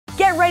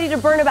ready to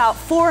burn about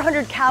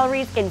 400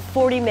 calories in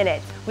 40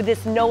 minutes with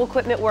this no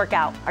equipment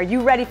workout. Are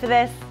you ready for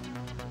this?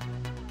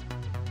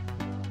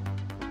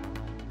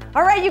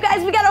 All right, you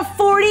guys, we got a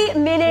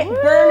 40-minute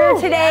burner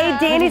today.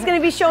 Danny's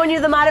gonna be showing you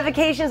the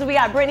modifications. We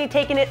got Brittany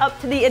taking it up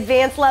to the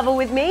advanced level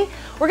with me.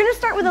 We're gonna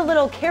start with a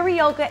little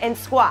karaoke and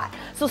squat.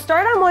 So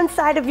start on one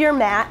side of your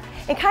mat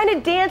and kind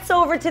of dance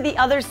over to the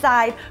other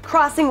side,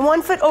 crossing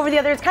one foot over the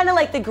other. It's kind of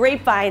like the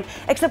grapevine,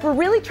 except we're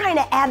really trying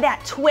to add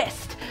that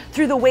twist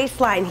through the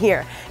waistline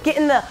here.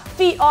 Getting the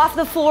feet off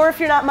the floor if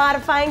you're not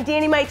modifying.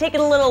 Danny might take it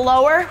a little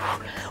lower.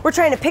 We're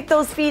trying to pick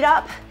those feet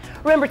up.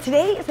 Remember,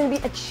 today is gonna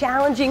be a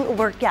challenging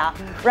workout,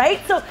 right?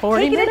 So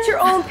take it at your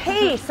own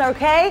pace,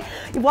 okay?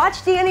 You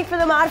watch Danny for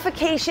the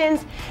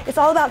modifications. It's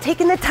all about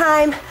taking the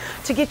time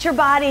to get your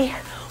body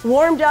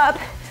warmed up,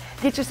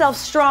 get yourself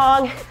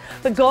strong,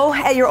 but go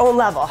at your own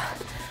level.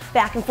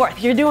 Back and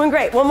forth. You're doing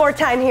great. One more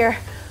time here.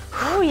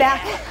 Oh,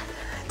 yeah. Back.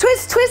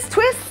 Twist, twist,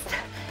 twist,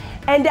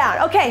 and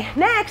down. Okay,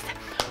 next,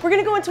 we're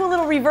gonna go into a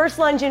little reverse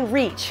lunge and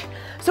reach.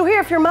 So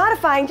here, if you're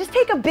modifying, just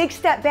take a big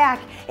step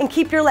back and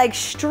keep your legs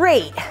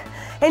straight.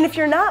 And if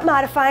you're not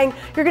modifying,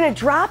 you're gonna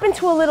drop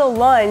into a little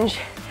lunge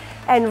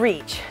and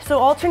reach. So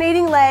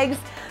alternating legs,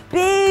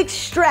 big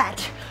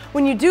stretch.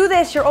 When you do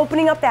this, you're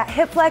opening up that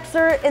hip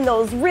flexor and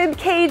those rib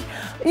cage,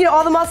 you know,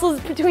 all the muscles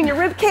between your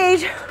rib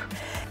cage.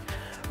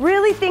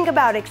 Really think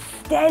about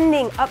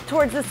extending up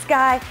towards the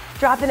sky,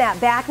 dropping that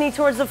back knee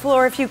towards the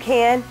floor if you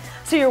can.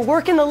 So you're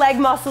working the leg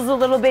muscles a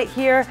little bit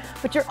here,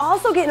 but you're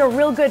also getting a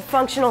real good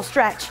functional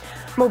stretch,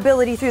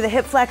 mobility through the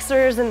hip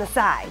flexors and the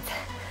sides.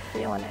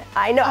 Feeling it.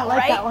 I know,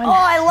 right? That one. Oh,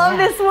 I love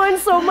this one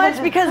so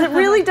much because it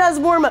really does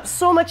warm up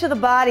so much of the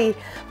body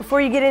before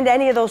you get into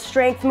any of those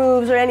strength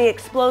moves or any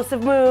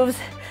explosive moves.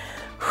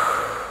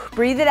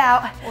 Breathe it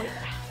out. Oh, yeah.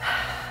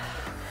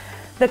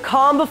 The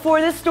calm before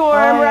the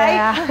storm, right?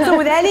 Yeah. So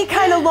with any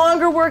kind of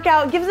longer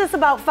workout, it gives us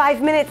about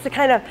 5 minutes to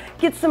kind of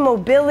get some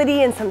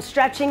mobility and some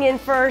stretching in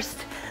first.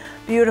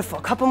 Beautiful.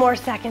 Couple more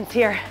seconds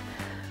here.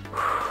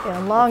 Yeah,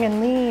 long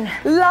and lean.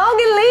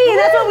 Long and lean,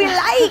 that's what we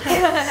like.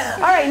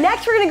 All right,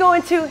 next we're gonna go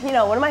into, you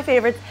know, one of my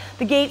favorites,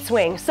 the gate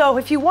swing. So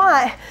if you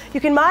want, you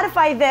can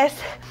modify this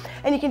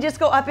and you can just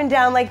go up and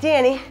down like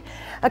Danny,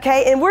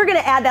 okay? And we're gonna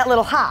add that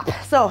little hop.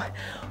 So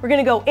we're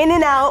gonna go in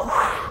and out,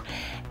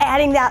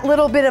 adding that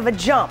little bit of a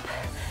jump.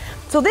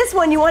 So this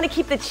one, you wanna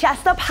keep the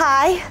chest up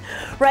high,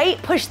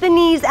 right? Push the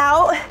knees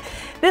out.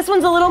 This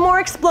one's a little more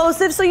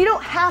explosive, so you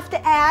don't have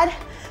to add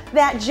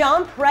that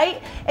jump,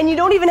 right? And you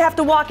don't even have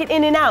to walk it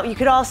in and out. You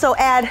could also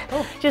add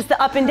just the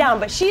up and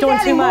down, but she's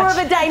adding more of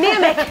a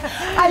dynamic.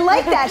 I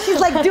like that. She's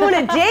like doing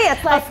a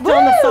dance, like, woo!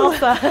 Doing the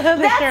salsa.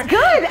 That's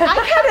good.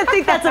 I kind of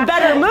think that's a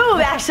better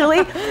move,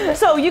 actually.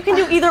 So you can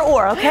do either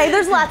or, okay?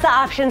 There's lots of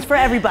options for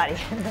everybody.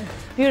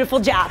 Beautiful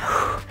job.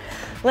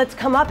 Let's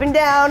come up and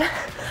down. A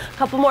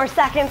couple more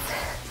seconds.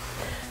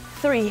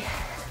 3,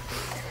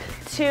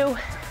 2,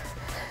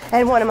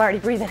 and 1. I'm already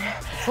breathing.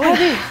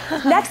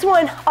 Next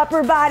one,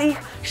 upper body,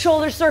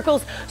 shoulder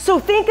circles. So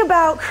think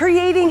about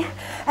creating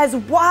as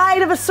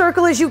wide of a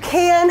circle as you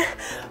can.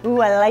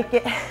 Ooh, I like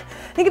it.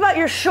 Think about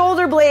your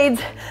shoulder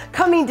blades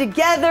coming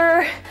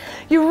together.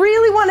 You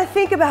really want to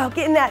think about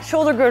getting that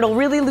shoulder girdle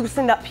really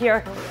loosened up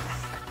here.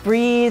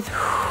 Breathe.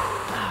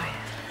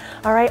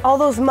 All right, all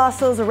those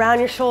muscles around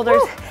your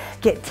shoulders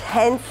get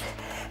tense,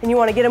 and you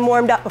want to get them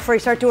warmed up before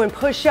you start doing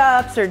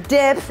push-ups or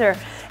dips or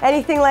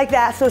anything like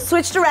that. So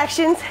switch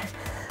directions.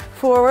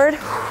 Forward,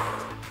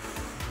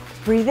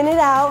 breathing it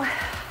out.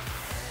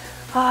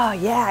 Oh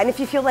yeah, and if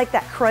you feel like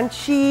that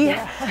crunchy,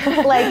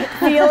 like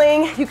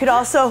feeling, you could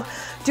also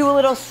do a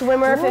little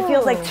swimmer if it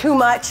feels like too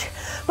much.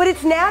 But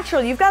it's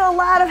natural. You've got a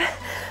lot of,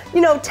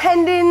 you know,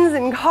 tendons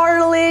and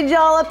cartilage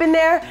all up in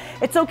there.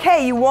 It's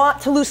okay. You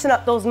want to loosen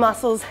up those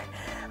muscles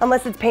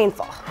unless it's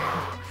painful.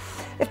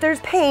 If there's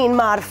pain,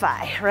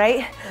 modify,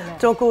 right?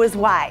 Don't go as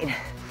wide.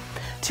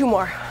 2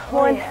 more.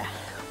 One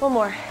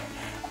more.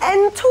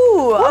 And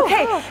 2.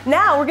 Okay,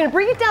 now we're gonna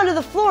bring it down to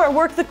the floor,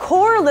 work the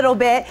core a little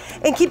bit,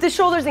 and keep the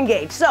shoulders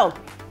engaged. So,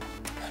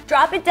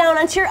 drop it down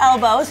onto your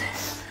elbows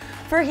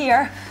for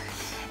here.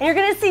 And you're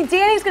gonna see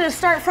Danny's gonna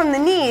start from the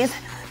knees.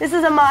 This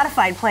is a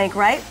modified plank,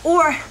 right?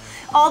 Or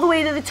all the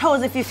way to the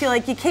toes if you feel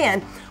like you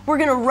can. We're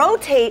gonna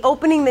rotate,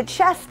 opening the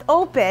chest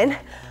open.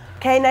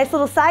 Okay, nice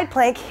little side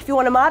plank. If you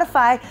wanna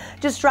modify,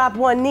 just drop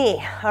one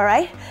knee, all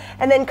right?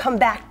 And then come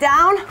back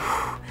down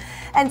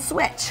and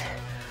switch.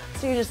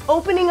 So you're just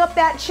opening up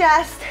that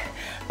chest,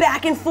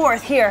 back and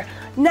forth here.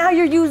 Now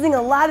you're using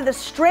a lot of the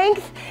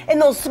strength in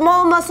those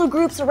small muscle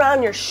groups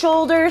around your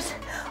shoulders.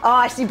 Oh,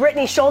 I see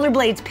Brittany's shoulder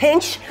blades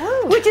pinch,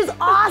 which is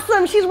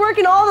awesome. She's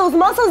working all those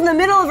muscles in the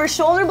middle of her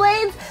shoulder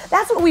blades.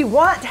 That's what we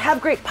want to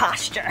have great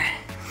posture.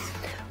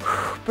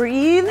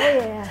 Breathe. Oh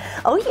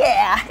yeah. Oh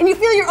yeah. And you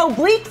feel your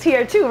obliques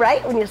here too,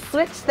 right? When you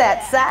switch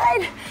that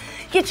side.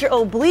 Get your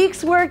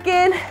obliques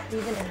working.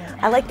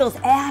 I like those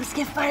abs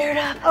get fired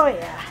up. Oh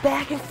yeah.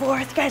 Back and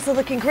forth. You guys are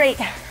looking great.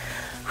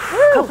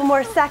 Couple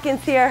more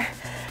seconds here.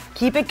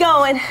 Keep it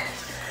going.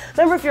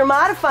 Remember, if you're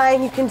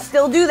modifying, you can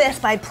still do this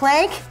by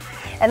plank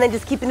and then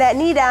just keeping that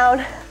knee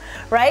down,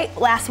 right?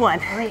 Last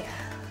one.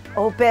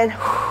 Open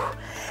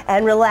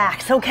and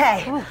relax.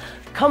 Okay.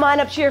 Come on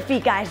up to your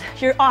feet, guys.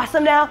 You're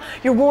awesome now.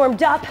 You're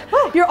warmed up.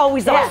 You're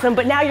always awesome,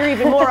 but now you're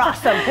even more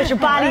awesome because your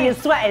body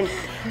is sweating.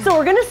 So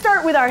we're gonna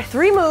start with our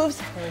 3 moves.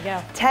 There we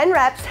go. 10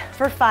 reps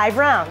for 5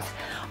 rounds.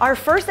 Our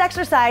first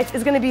exercise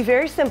is gonna be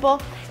very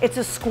simple. It's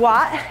a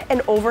squat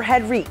and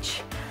overhead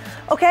reach.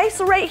 Okay,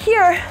 so right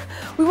here,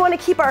 we wanna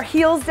keep our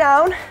heels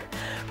down,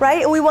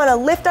 right? And we wanna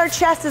lift our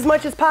chest as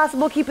much as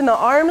possible, keeping the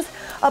arms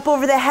up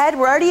over the head.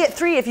 We're already at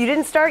 3. If you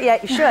didn't start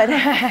yet, you should.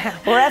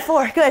 We're at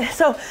 4, good.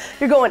 So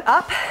you're going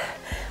up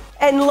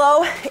and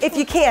low if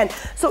you can.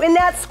 So in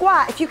that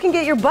squat, if you can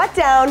get your butt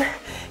down,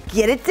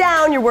 get it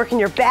down. You're working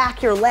your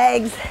back, your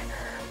legs,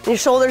 your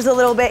shoulders a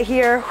little bit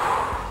here.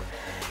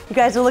 You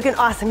guys are looking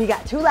awesome. You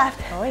got 2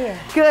 left. Oh yeah.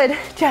 Good,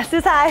 chest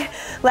is high.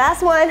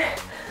 Last one,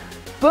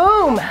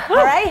 boom, all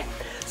right?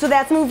 So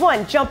that's move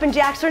 1. Jumping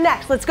jacks are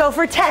next. Let's go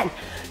for 10.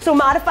 So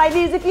modify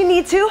these if you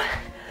need to.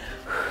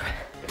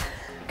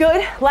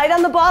 Good, light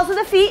on the balls of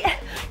the feet.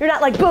 You're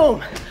not like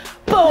boom,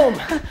 boom,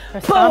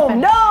 boom,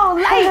 no,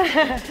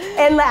 light.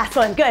 And last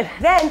one, good.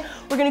 Then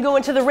we're gonna go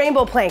into the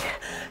rainbow plank.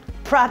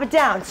 Prop it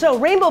down. So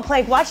rainbow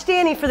plank, watch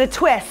Danny for the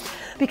twist,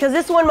 because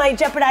this one might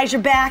jeopardize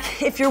your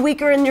back if you're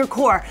weaker in your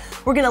core.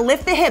 We're gonna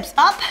lift the hips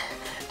up,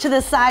 to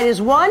the side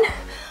is 1,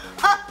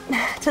 up,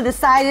 to the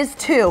side is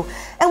 2.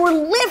 And we're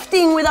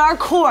lifting with our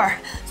core.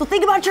 So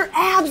think about your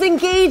abs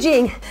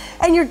engaging,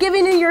 and you're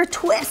giving it your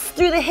twist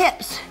through the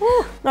hips.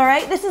 All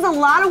right, this is a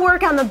lot of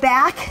work on the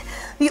back,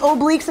 the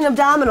obliques and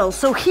abdominals.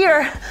 So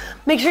here,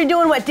 make sure you're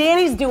doing what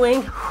Danny's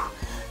doing.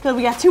 Good,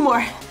 we got 2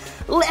 more.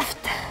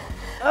 Lift,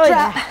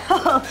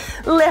 drop,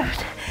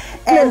 lift,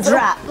 and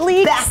drop.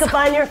 Back up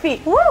on your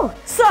feet. Woo!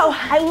 So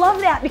I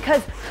love that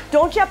because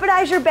don't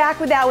jeopardize your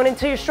back with that one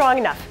until you're strong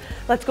enough.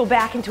 Let's go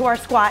back into our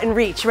squat and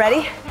reach.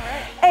 Ready?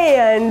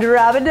 And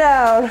drop it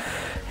down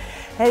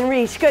and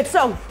reach. Good.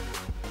 So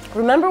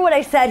remember what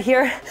I said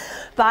here,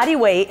 body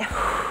weight,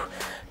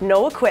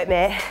 no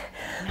equipment,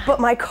 but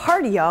my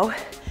cardio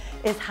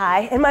is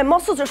high and my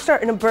muscles are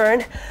starting to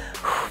burn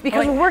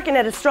because we're working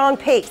at a strong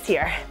pace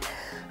here.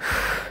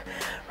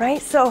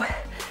 Right? So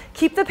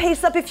keep the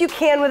pace up if you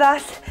can with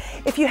us.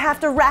 If you have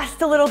to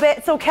rest a little bit,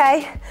 it's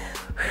okay.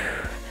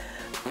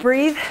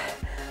 Breathe.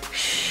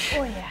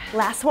 Oh yeah.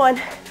 Last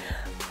one.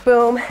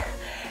 Boom.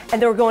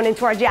 And then we're going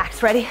into our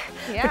jacks. Ready?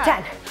 Yeah. For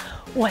 10.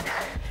 1,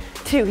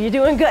 2, you're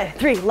doing good.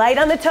 3, light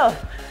on the toe.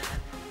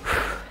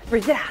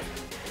 Breathe it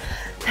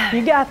out.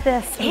 You got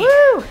this. 8,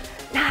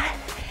 9,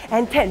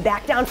 and 10.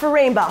 Back down for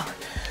rainbow.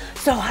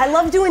 So I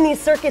love doing these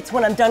circuits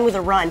when I'm done with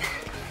a run.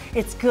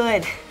 It's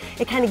good.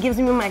 It kind of gives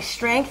me my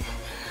strength.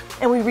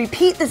 And we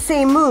repeat the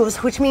same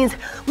moves, which means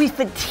we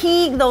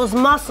fatigue those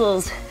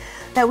muscles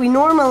that we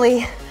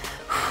normally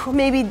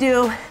maybe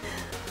do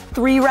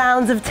 3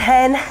 rounds of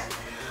 10.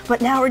 But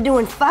now we're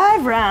doing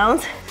 5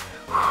 rounds.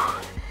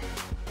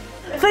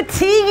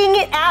 Fatiguing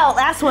it out.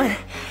 Last one.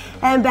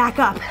 And back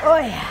up. Oh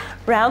yeah.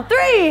 Round 3.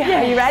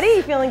 Yes. Are you ready?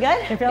 You feeling good?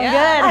 You're feeling good.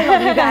 I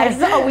love you guys.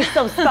 It's always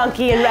so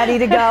spunky and ready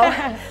to go.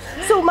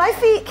 So my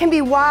feet can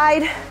be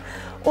wide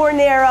or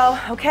narrow,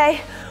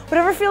 okay?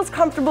 Whatever feels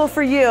comfortable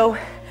for you,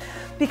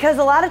 because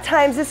a lot of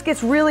times this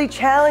gets really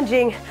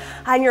challenging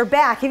on your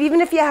back.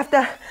 Even if you have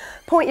to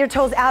point your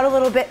toes out a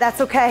little bit, that's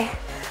okay.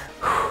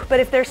 But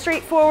if they're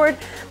straightforward,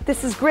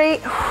 this is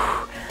great.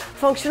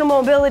 Functional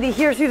mobility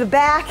here through the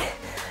back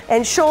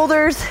and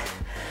shoulders.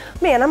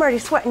 Man, I'm already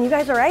sweating. You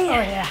guys all right? Oh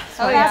yeah.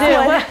 Oh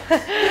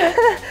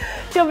yeah.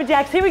 Jumping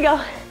jacks, here we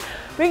go.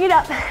 Bring it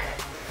up.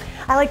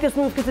 I like this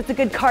move because it's a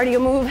good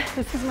cardio move.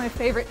 This is my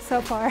favorite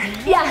so far.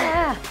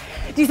 Yeah.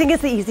 Do you think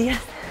it's the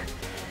easiest?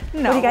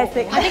 No. What do you guys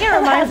think? I think it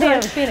reminds me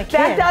of being a kid.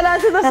 Back down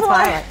onto the That's floor.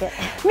 why I like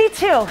it. Me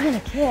too. Being a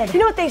kid. You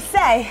know what they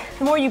say?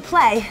 The more you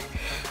play,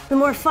 the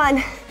more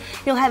fun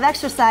you'll have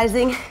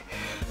exercising.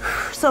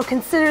 So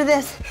consider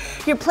this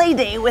your play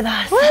date with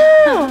us. Woo!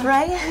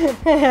 Right?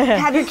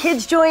 Have your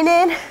kids join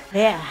in.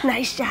 Yeah.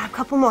 Nice job.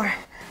 Couple more.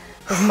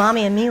 Those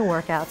mommy and me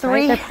workouts, 3.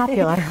 right? They're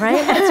popular,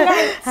 right? That's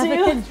right. Have the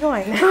 2. kids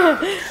join.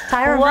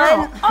 Tire 'em 1.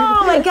 out.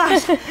 Oh my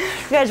gosh. You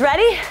guys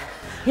ready?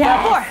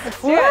 Yeah.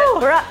 4.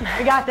 We're up.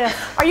 We got this.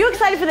 Are you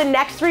excited for the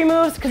next 3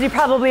 moves? Because you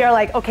probably are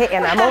like, okay,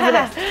 Anna, I'm over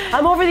this.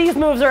 I'm over these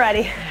moves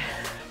already.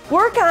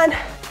 Work on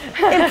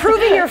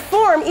improving your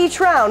form each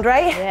round,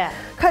 right? Yeah.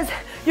 Because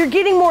you're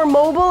getting more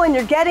mobile and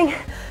you're getting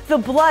the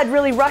blood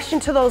really rush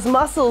into those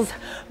muscles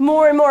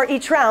more and more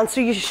each round.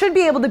 So you should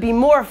be able to be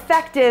more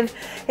effective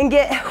and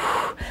get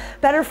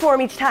better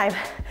form each time.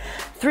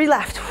 3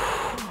 left.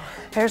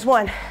 There's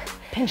 1.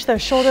 Pinch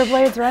those shoulder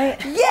blades, right?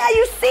 Yeah,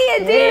 you see it,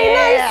 Danny.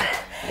 Yeah. Nice.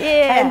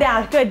 Yeah. And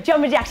down. Good.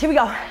 Jumping jacks. Here we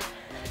go.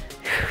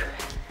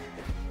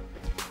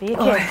 Be a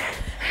kid.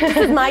 This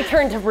is my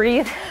turn to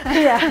breathe.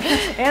 Yeah.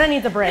 Anna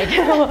needs a break.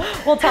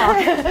 We'll talk.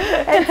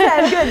 And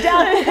 10. Good.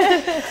 Down.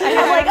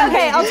 I'm like,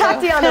 okay, I'll talk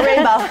to you on the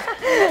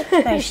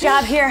rainbow. Nice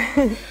job here.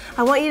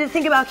 I want you to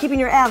think about keeping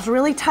your abs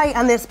really tight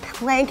on this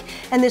plank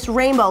and this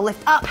rainbow.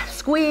 Lift up,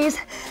 squeeze,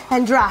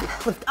 and drop.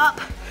 Lift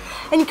up.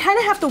 And you kind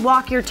of have to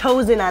walk your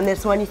toes in on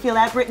this one. You feel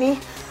that, Brittany?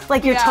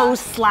 Like your toes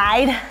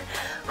slide.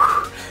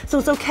 So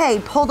it's okay,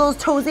 pull those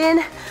toes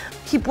in,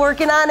 keep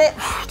working on it.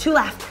 2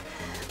 left.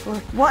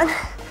 1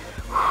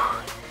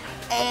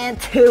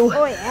 and 2.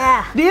 Oh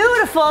yeah.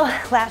 Beautiful.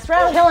 Last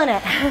round. Killing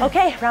it.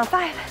 Okay, round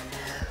 5.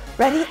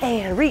 Ready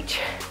and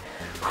reach.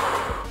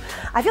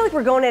 I feel like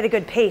we're going at a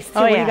good pace too.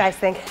 Oh, What do yeah. you guys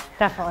think?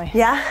 Definitely.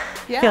 Yeah?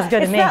 Yeah. Feels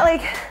good to It's me. not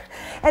like,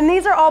 and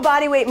these are all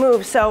body weight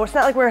moves, so it's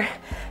not like we're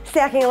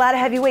stacking a lot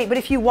of heavy weight, but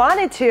if you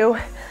wanted to,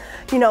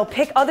 you know,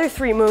 pick other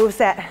 3 moves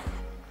that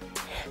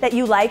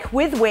you like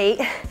with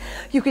weight,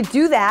 you could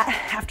do that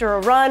after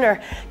a run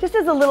or just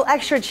as a little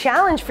extra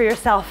challenge for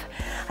yourself.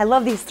 I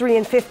love these 3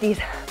 and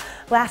 50s.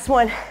 Last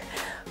one,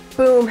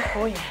 boom.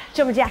 Oh yeah.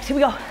 Jumping jacks, here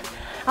we go.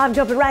 I'm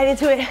jumping right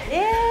into it.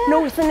 Yeah.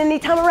 No wasting any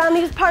time around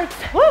these parts.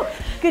 Woo,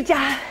 good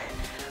job.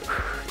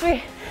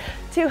 3,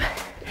 2,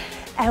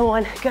 and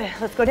 1, good.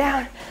 Let's go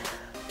down.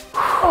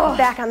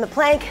 Back on the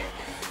plank.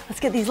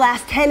 Let's get these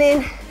last 10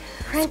 in.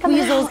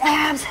 Squeeze those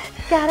abs.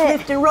 Got it.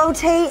 Lift and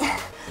rotate.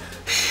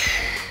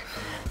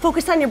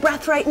 Focus on your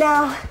breath right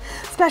now,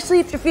 especially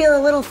if you're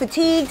feeling a little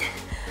fatigued.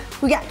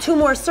 We got 2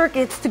 more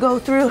circuits to go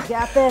through.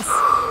 Got this.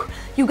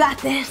 You got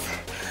this.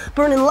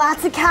 Burning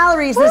lots of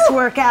calories this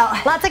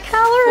workout. Lots of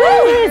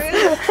calories.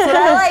 That's what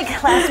I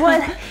like. Last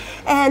one.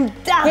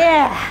 And down.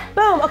 Yeah.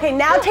 Boom. Okay,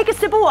 now take a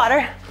sip of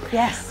water.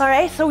 Yes. All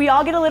right, so we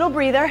all get a little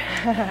breather.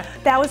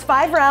 That was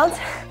 5 rounds.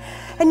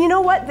 And you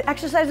know what? The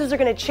exercises are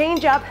gonna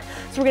change up,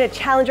 so we're gonna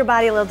challenge our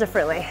body a little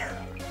differently.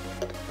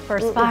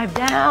 First 5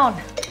 down.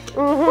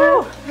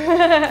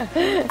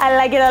 I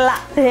like it a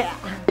lot. Yeah.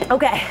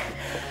 Okay,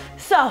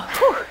 so, all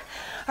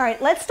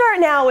right, let's start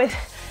now with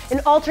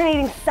an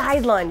alternating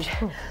side lunge.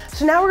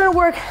 So now we're gonna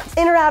work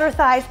inner outer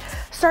thighs.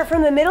 Start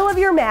from the middle of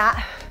your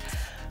mat.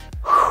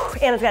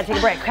 Anna's gotta take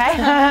a break, okay?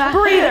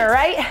 Breather,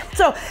 right?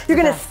 So you're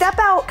gonna step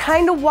out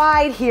kind of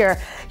wide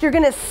here. You're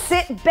gonna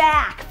sit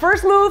back.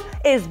 First move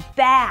is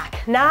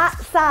back,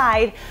 not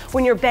side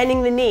when you're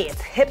bending the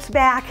knees. Hips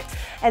back,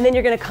 and then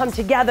you're gonna come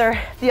together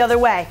the other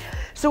way.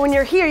 So when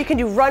you're here, you can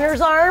do runner's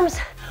arms,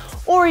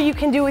 or you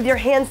can do with your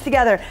hands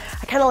together.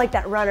 I kind of like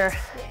that runner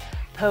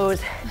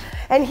pose.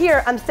 And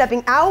here, I'm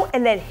stepping out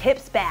and then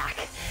hips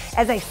back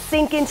as I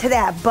sink into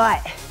that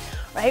butt,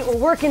 right? We're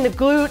working the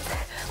glutes,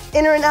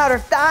 inner and outer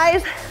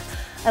thighs.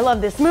 I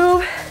love this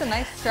move. It's a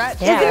nice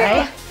stretch. Yeah, too.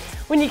 right?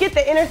 When you get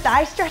the inner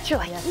thigh stretch, you're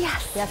like,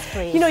 yes. Yes,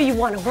 please. You know you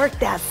want to work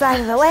that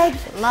side of the legs.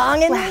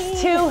 Long and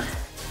Last lean. 2.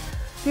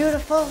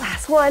 Beautiful.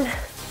 Last one.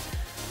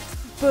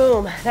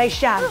 Boom. Nice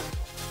job.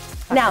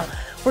 Now,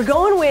 we're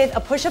going with a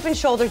push-up and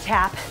shoulder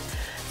tap.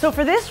 So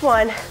for this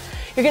one,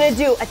 you're gonna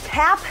do a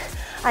tap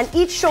on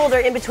each shoulder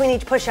in between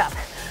each push-up.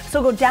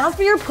 So go down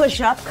for your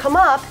push-up, come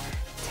up,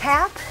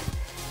 tap,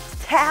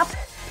 tap,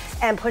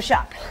 and push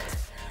up.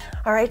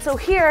 All right, so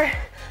here,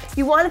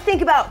 you wanna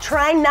think about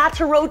trying not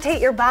to rotate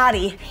your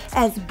body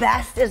as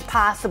best as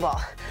possible.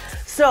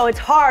 So it's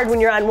hard when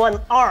you're on one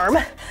arm,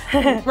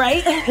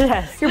 right?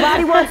 Yes. Your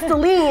body wants to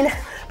lean,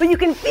 but you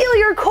can feel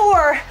your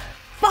core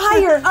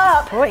fire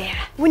up Oh yeah.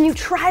 when you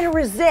try to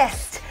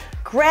resist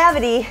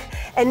gravity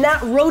and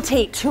not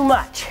rotate too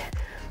much.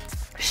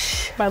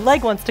 My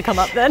leg wants to come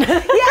up then.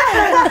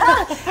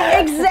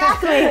 Yeah,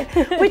 exactly,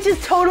 which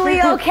is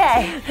totally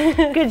okay.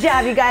 Good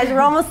job, you guys,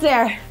 we're almost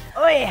there.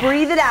 Oh yeah.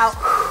 Breathe it out.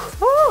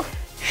 Woo.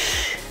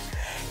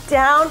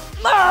 Down,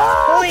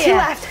 Oh 2 yeah.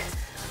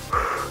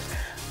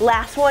 left.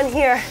 Last one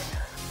here.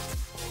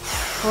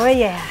 Oh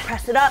yeah.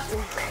 Press it up,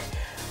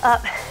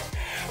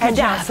 and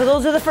down. job. So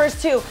those are the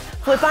first 2.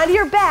 Flip onto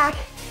your back,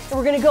 and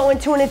we're gonna go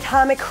into an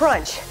atomic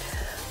crunch.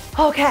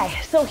 Okay,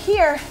 so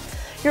here,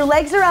 your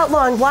legs are out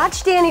long.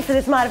 Watch Danny for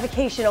this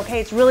modification, okay?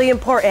 It's really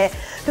important,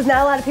 because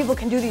not a lot of people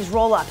can do these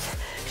roll-ups.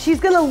 She's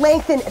gonna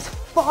lengthen as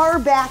far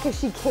back as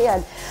she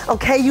can,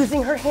 okay?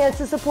 Using her hands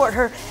to support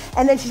her,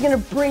 and then she's gonna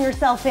bring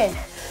herself in.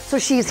 So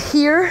she's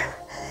here,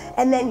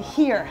 and then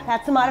here.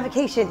 That's the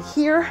modification,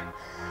 here,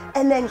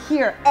 and then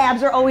here.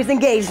 Abs are always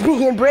engaged.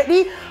 Me and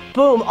Brittany,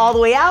 boom, all the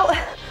way out.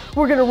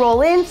 We're gonna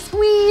roll in,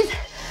 squeeze,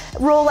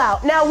 roll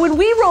out. Now, when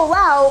we roll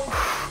out,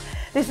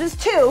 this is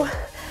 2,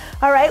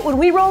 all right? When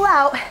we roll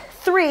out,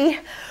 3,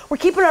 we're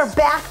keeping our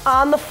back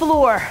on the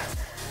floor.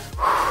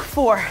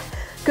 4,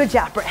 good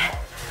job, Britt.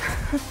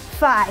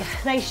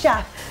 5, nice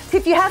job.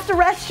 If you have to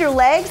rest your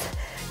legs,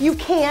 you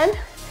can.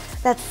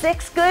 That's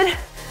 6, good.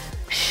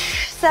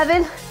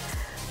 7,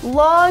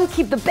 long,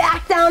 keep the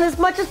back down as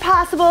much as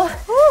possible.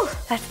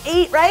 That's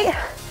 8, right?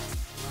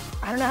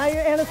 I don't know how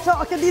your Anna's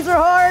talking. These are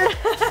hard.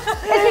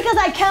 It's because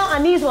I count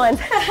on these ones,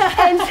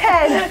 and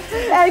 10,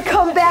 and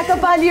come back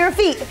up onto your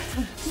feet.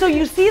 So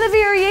you see the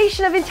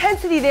variation of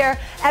intensity there.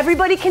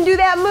 Everybody can do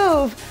that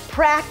move.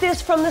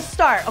 Practice from the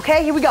start,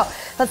 okay? Here we go.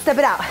 Let's step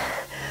it out.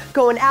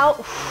 Going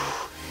out.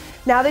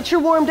 Now that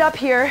you're warmed up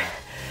here,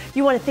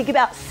 you wanna think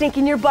about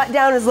sinking your butt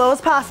down as low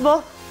as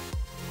possible.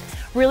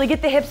 Really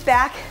get the hips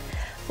back,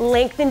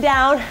 lengthen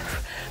down,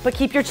 but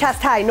keep your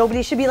chest high.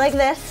 Nobody should be like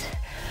this,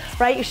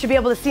 right? You should be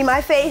able to see my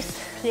face.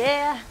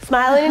 Yeah.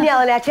 Smiling and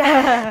yelling at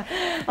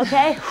you.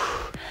 Okay?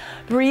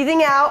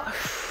 Breathing out.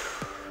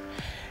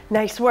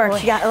 Nice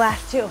work. You got the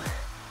last 2.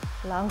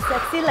 Long,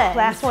 sexy legs.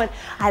 Last one.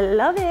 I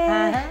love it.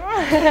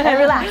 And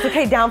relax.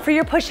 Okay, down for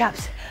your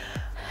push-ups.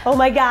 Oh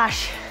my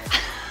gosh.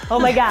 Oh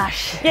my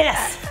gosh.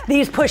 Yes.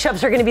 These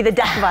push-ups are gonna be the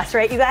death of us,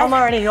 right, you guys? I'm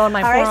already on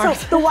my forearms. forearms. All right,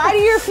 so the wider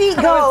your feet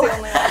go,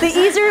 the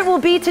easier it will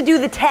be to do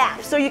the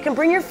tap. So you can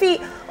bring your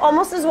feet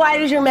almost as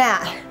wide as your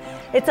mat.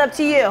 It's up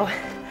to you.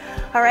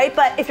 All right,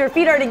 but if your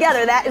feet are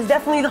together, that is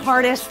definitely the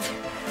hardest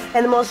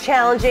and the most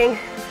challenging.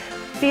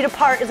 Feet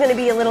apart is gonna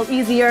be a little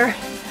easier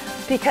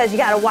because you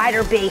got a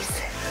wider base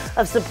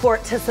of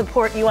support to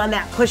support you on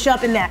that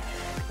push-up and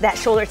that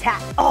shoulder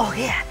tap. Oh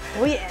yeah.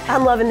 Oh yeah.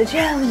 I'm loving the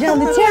challenge on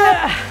the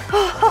tap.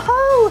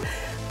 Oh.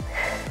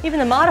 Even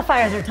the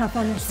modifiers are tough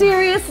on this.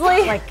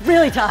 Seriously? Like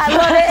really tough. I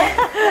love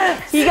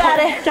it. You got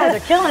it. You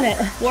guys are killing it.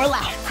 More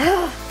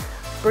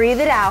left. Breathe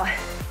it out.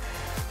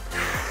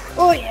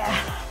 Oh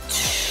yeah.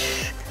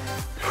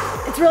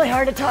 It's really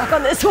hard to talk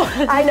on this one.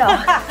 I know.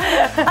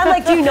 I'm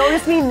like, do you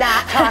notice me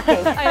not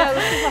talking? I know,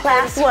 this is the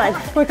Last one.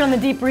 Work on the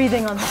deep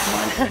breathing on this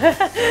one.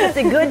 It's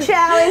a good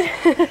challenge.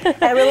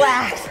 And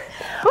relax.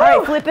 All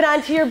right, flip it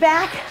onto your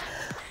back.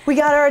 We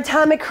got our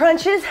atomic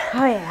crunches.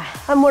 Oh yeah.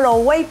 I'm gonna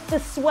wipe the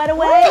sweat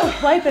away.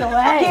 Wipe it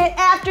away. Get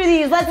after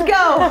these, let's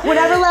go.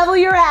 Whatever level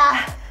you're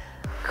at,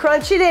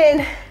 crunch it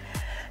in.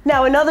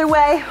 Now another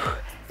way,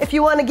 if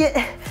you wanna get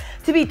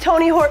to be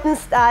Tony Horton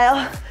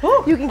style,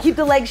 you can keep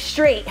the legs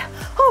straight.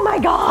 Oh my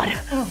God,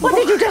 what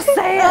did you just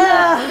say?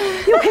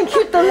 You can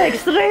keep the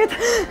legs straight,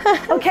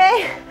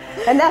 okay?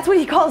 And that's what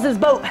he calls his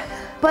boat.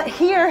 But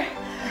here,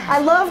 I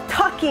love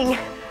tucking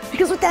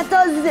because what that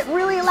does is it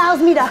really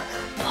allows me to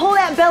pull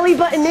that belly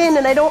button in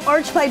and I don't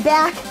arch my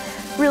back.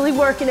 Really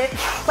working it.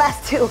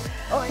 Last two.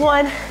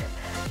 One,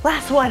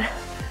 last one.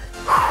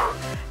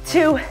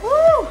 Two,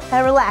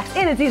 and relax.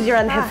 And it's easier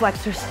on the hip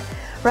flexors,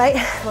 right?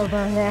 Slow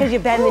burn there. Because you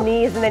bend the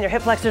knees and then your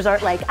hip flexors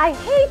aren't like, I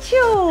hate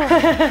you. All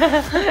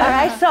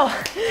right, so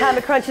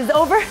atomic crunch is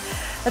over.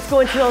 Let's go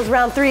into those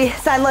round 3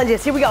 side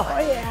lunges. Here we go. Oh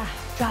yeah.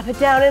 Drop it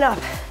down and up.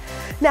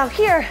 Now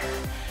here,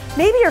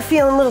 maybe you're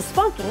feeling a little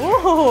spunky.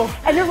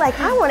 And you're like,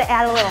 I want to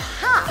add a little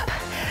hop.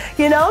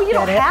 You know, you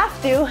don't have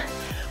to,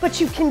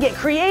 but you can get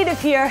creative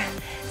here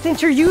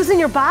since you're using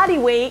your body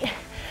weight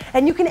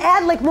and you can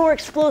add like more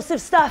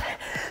explosive stuff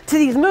to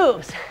these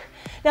moves.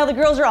 Now the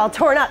girls are all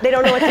torn up. They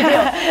don't know what to do.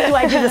 Do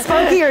I do the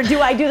spunky or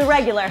do I do the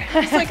regular?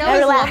 It's like I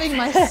was loving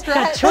my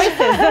stretch. Choices.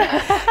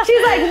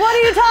 She's like, what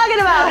are you talking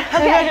about?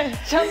 Okay,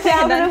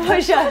 down to the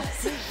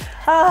push-ups.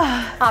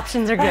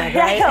 Options are good,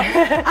 right?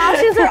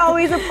 Options are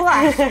always a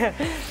plus.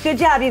 Good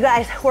job, you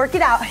guys. Work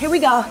it out. Here we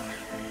go.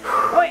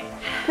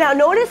 Now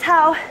notice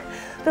how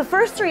the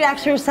first 3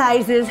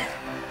 exercises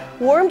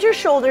warmed your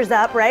shoulders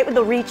up, right, with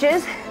the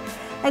reaches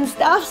and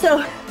stuff.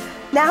 So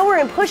now we're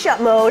in push-up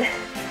mode.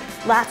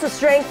 Lots of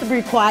strength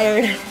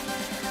required,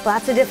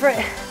 lots of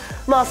different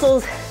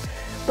muscles,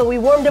 but we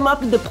warmed them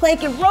up with the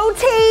plank and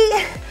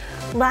rotate.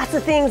 Lots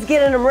of things,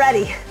 getting them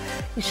ready.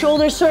 Your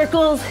shoulder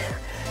circles.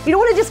 You don't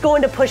want to just go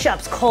into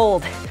push-ups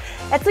cold.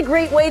 That's a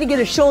great way to get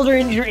a shoulder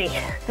injury.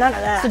 None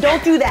of that. So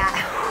don't do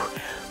that.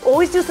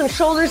 Always do some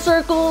shoulder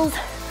circles,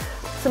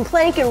 some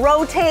plank and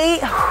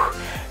rotate.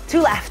 2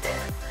 left.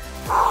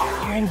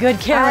 You're in good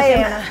care, I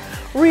Anna.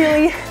 am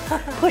really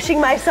pushing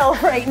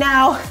myself right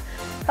now.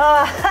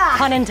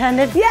 Pun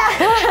intended. Yeah.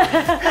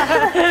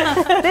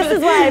 This is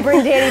why I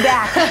bring Danny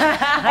back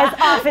as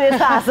often as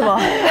possible. All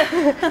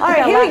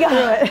right, here we go.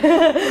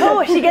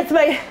 Oh, she gets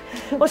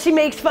well, she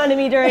makes fun of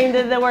me during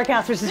the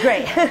workouts, which is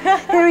great.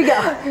 Here we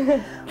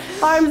go.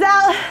 Arms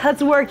out,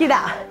 let's work it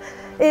out.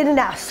 In and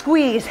out,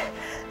 squeeze.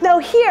 Now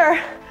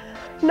here,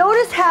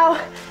 notice how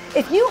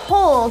if you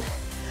hold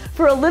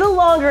for a little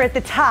longer at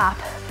the top,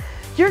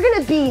 you're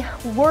gonna be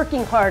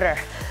working harder.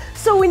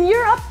 So when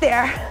you're up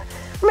there,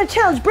 I'm gonna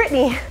challenge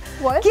Brittany.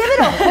 What? Give it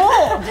a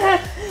hold.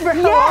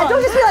 Yeah,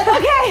 don't just be like,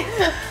 okay,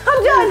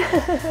 I'm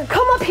done.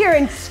 Come up here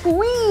and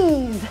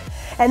squeeze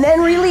and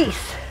then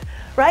release,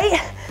 right?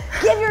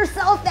 Give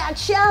yourself that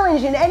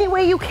challenge in any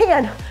way you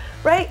can,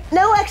 right?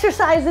 No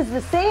exercise is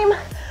the same.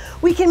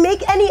 We can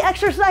make any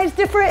exercise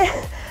different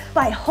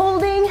by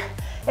holding,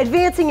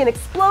 advancing an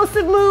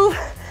explosive move.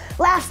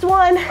 Last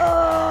one,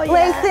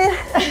 lengthen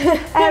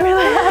and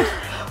relax.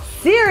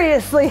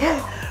 Seriously,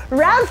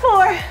 round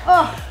 4.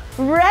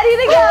 Ready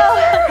to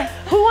go.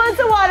 Who wants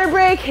a water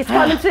break? It's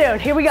coming soon.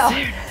 Here we go.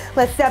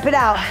 Let's step it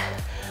out.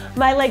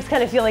 My legs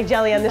kind of feel like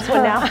jelly on this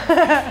one now.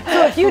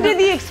 So if you did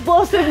the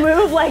explosive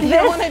move like You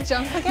this, want to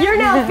jump again? you're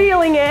now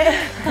feeling it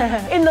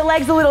in the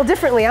legs a little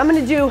differently. I'm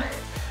gonna do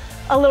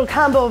a little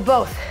combo of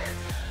both.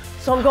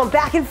 So I'm going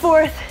back and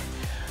forth,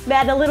 I'm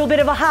adding a little bit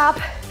of a hop,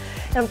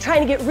 and I'm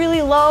trying to get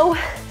really low,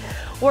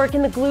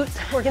 working the glutes,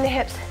 working the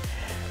hips.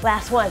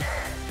 Last one.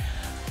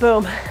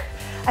 Boom.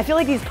 I feel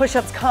like these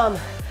push-ups come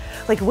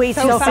like way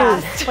too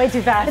fast. Way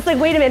too fast. It's like,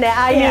 wait a minute,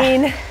 I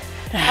mean,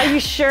 are you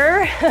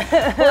sure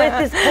we're at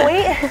this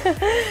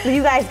point?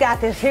 You guys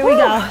got this, here we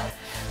go.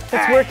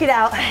 Let's work it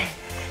out.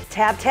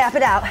 Tap, tap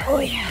it out. Oh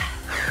yeah.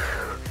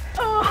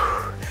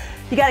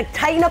 You gotta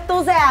tighten up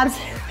those abs.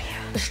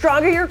 The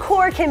stronger your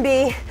core can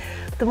be,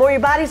 the more your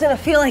body's gonna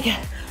feel like a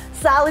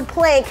solid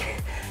plank.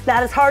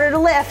 Not as harder to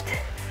lift.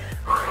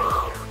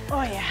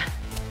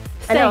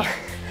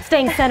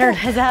 Staying centered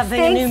is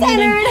having a new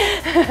meaning.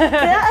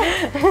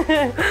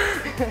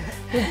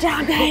 Good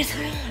job, guys.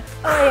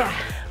 Oh yeah,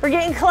 we're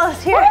getting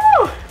close here.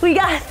 Woo! We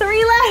got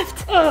 3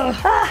 left.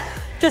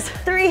 Just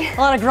 3. a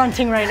lot of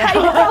grunting right now. I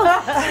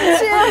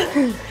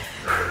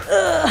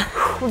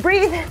know. 2.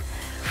 Breathe.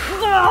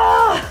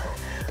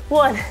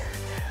 1.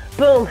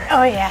 Boom.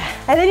 Oh yeah.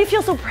 And then you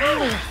feel so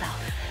proud of yourself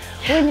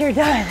when you're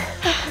done,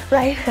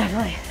 right?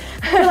 Definitely.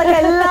 You're like,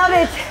 I love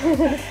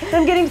it.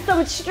 I'm getting so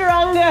much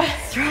stronger.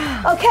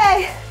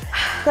 Okay,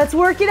 let's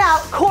work it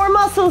out. Core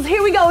muscles,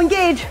 here we go,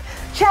 engage.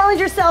 Challenge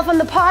yourself on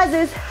the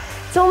pauses.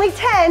 It's only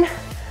 10,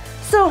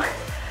 so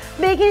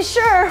making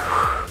sure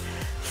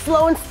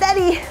slow and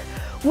steady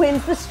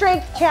wins the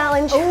strength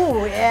challenge.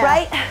 Oh, yeah.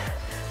 Right?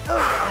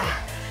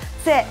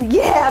 That's it.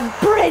 Yeah,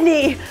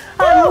 Brittany.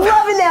 I'm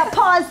loving that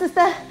pause,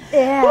 sister.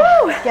 Yeah.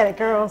 Woo. Get it,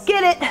 girls.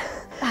 Get it.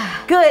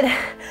 Good.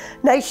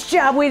 Nice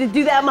job. Way to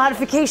do that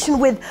modification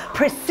with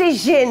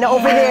precision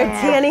over there,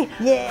 Tanny.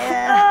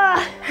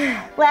 Yeah.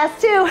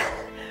 Last 2.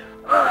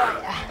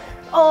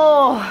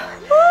 Oh.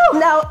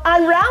 Now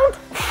on round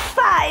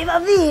 5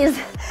 of these,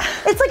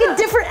 it's like a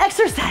different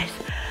exercise.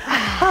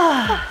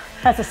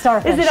 That's a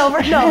starfish. Is it over?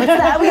 No, it's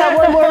not. We got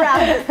one more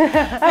round.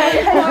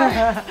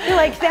 You're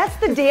like, that's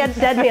the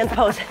dead man's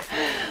pose.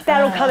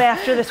 That'll come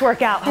after this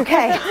workout.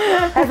 Okay.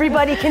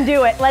 Everybody can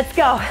do it. Let's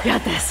go.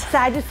 Got this.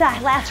 Side to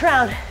side. Last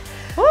round.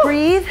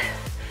 Breathe.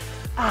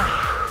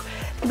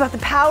 Think about the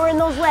power in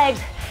those legs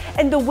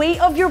and the weight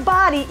of your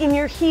body in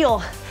your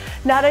heel,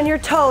 not on your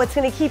toe. It's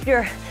gonna keep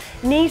your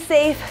knee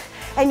safe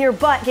and your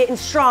butt getting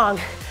strong.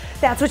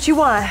 That's what you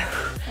want,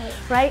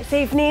 right?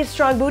 Safe knees,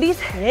 strong booties.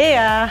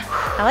 Yeah.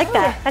 I like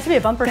that. That should be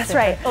a bumper sticker.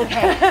 That's right.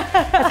 Okay.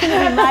 That's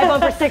gonna be my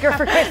bumper sticker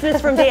for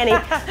Christmas from Danny.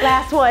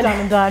 Last one. Done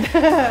and done.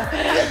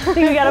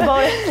 Think we got a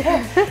bonus?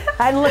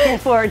 I'm looking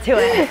forward to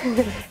it.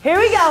 Here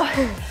we go.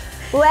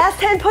 Last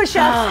 10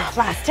 push-ups.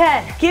 Last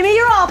 10. Give me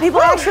your all,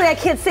 people. Actually, I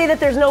can't say that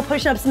there's no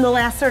push-ups in the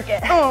last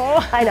circuit.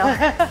 Oh. I know.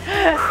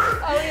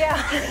 Oh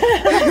yeah.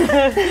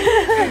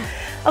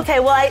 Okay,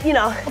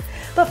 well,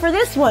 but for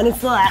this one, it's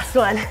the last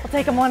one. We'll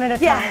take them one at a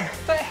time. Yeah.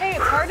 But hey,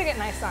 it's hard to get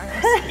nice arms.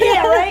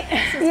 Yeah, right?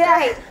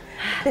 Yeah.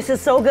 This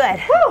is so good.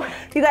 Woo.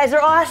 You guys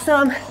are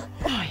awesome.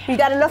 You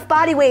got enough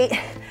body weight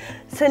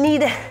to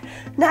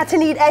not to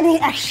need any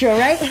extra,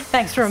 right?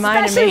 Thanks for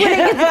reminding Especially me. when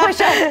it gets to push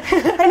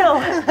up. I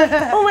know.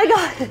 Oh my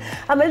God.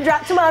 I'm gonna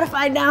drop to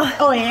modified now.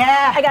 Oh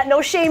yeah. I got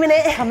no shame in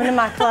it. Coming to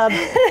my club.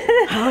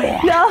 Oh yeah.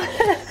 No?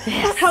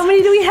 Yes. How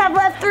many do we have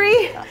left?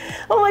 3?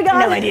 Oh my God.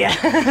 No idea.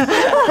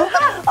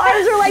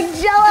 Ours are like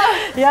jello.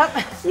 Yep.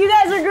 You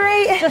guys are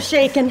great. Just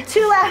shaking.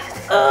 2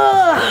 left.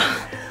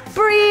 Ugh.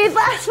 Breathe.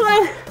 Last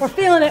one. We're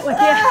feeling it with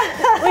you.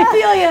 We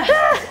feel you.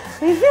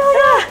 You feel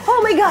it? Oh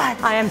my God.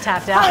 I am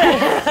tapped out.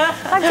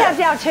 I'm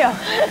tapped out too.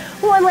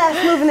 One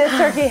last move in this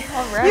turkey.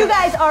 All right. You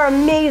guys are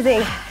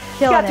amazing.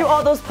 Got through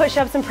all those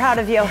push-ups. I'm proud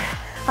of you.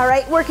 All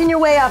right, working your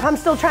way up. I'm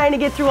still trying to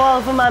get through all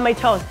of them on my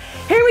toes.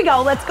 Here we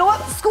go. Let's go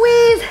up,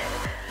 squeeze,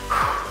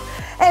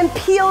 and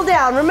peel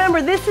down.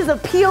 Remember, this is a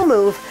peel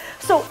move.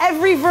 So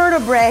every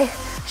vertebrae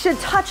should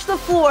touch the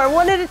floor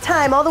one at a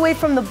time, all the way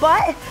from the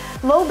butt,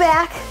 low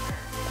back,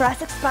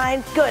 thoracic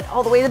spine. Good,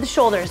 all the way to the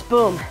shoulders.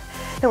 Boom.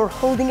 And we're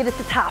holding it at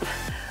the top.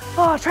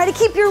 Oh, try to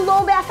keep your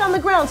low back on the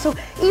ground. So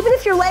even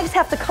if your legs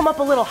have to come up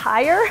a little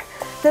higher,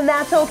 then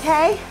that's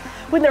okay.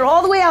 When they're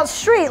all the way out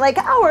straight like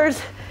ours,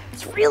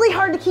 it's really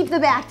hard to keep the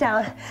back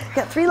down.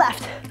 Got 3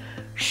 left.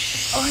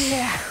 Oh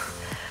yeah.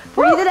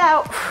 Breathe it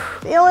out.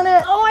 Feeling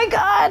it. Oh my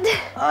God.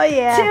 Oh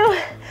yeah.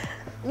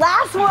 2.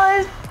 Last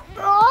one.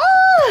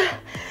 Oh.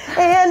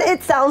 And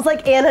it sounds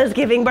like Anna's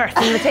giving birth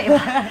on the table. All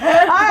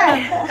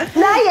right,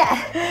 not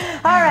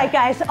yet. All right,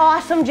 guys,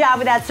 awesome job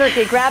with that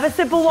circuit. Grab a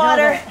sip of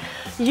water.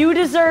 You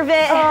deserve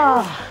it.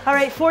 Oh. All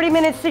right, 40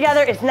 minutes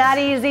together is not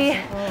easy,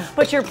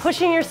 but you're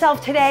pushing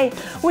yourself today,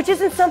 which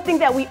isn't something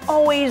that we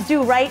always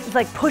do, right? It's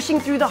like pushing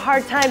through the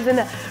hard times and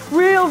the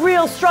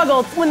real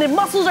struggle. When the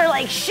muscles are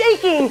like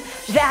shaking,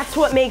 that's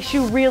what makes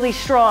you really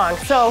strong.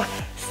 So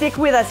stick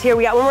with us here.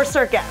 We got one more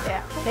circuit.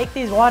 Yeah. Take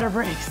these water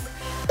breaks.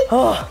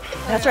 Oh,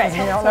 that's right.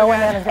 I don't know when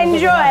that is going to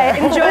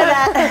Enjoy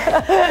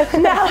that.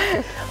 Now,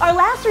 our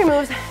last 3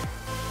 moves,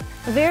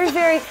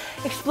 very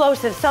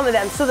explosive, some of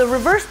them. So the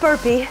reverse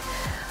burpee,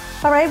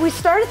 all right, we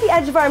start at the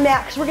edge of our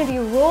mat because we're going to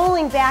be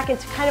rolling back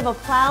into kind of a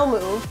plow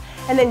move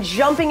and then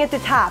jumping at the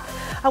top.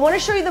 I want to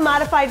show you the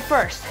modified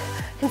first.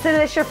 Consider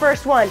this your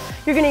first one.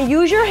 You're going to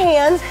use your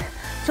hands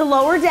to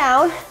lower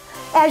down.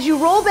 As you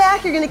roll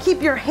back, you're going to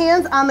keep your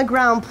hands on the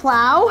ground,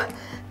 plow,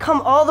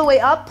 come all the way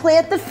up,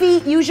 plant the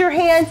feet, use your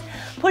hands,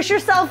 push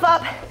yourself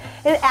up,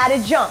 and add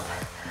a jump.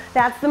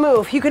 That's the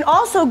move. You can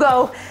also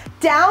go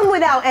down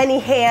without any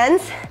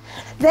hands,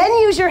 then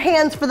use your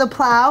hands for the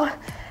plow,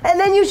 and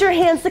then use your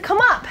hands to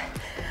come up.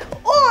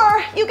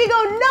 Or you can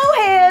go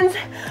no hands,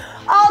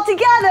 all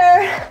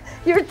together,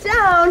 you're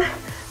down,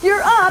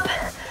 you're up,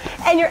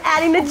 and you're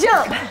adding the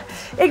jump.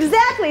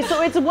 Exactly,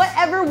 so it's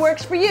whatever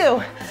works for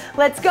you.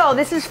 Let's go,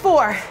 this is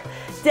 4.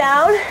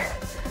 Down,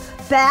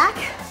 back,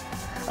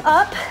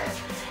 up,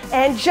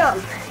 and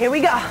jump. Here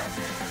we go.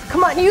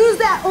 Come on, use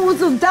that,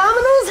 those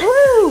abdominals.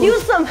 Woo.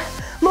 Use some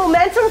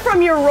momentum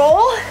from your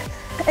roll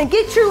and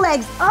get your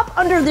legs up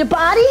under the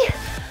body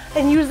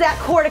and use that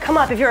core to come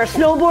up. If you're a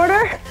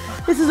snowboarder,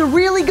 this is a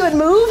really good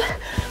move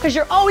because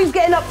you're always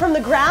getting up from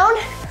the ground.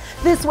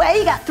 This way,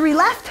 you got 3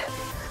 left.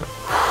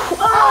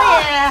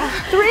 Oh yeah,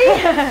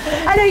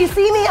 3. I know you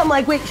see me, I'm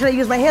like, wait, should I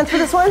use my hands for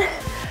this one?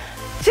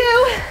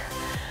 2,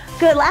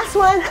 good, last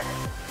one.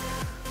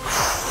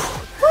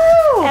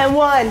 Woo. And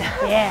 1.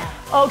 Yeah.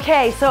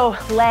 Okay, so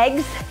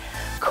legs,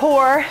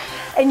 core,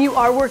 and you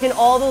are working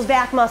all those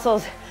back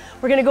muscles.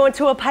 We're gonna go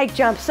into a pike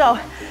jump. So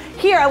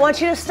here, I want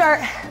you to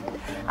start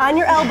on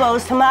your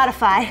elbows to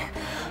modify.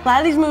 A lot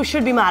of these moves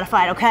should be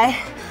modified, okay?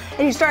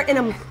 And you start in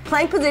a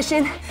plank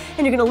position,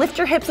 and you're gonna lift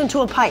your hips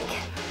into a pike.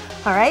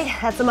 All right,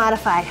 that's a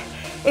modified.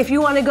 If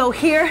you wanna go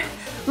here,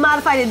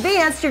 modified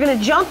advanced, you're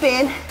gonna jump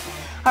in,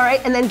 all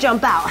right, and then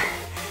jump out.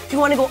 If you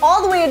wanna go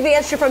all the way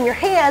advanced, you're from your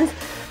hands,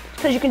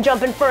 because you can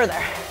jump in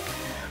further.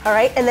 All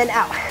right, and then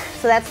out.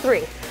 So that's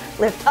 3.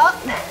 Lift up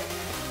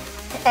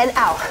and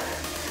out.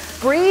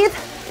 Breathe.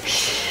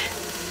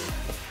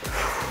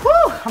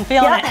 Woo, I'm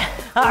feeling it.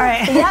 All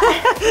right.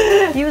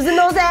 Yeah, using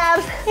those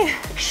abs.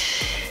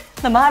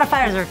 The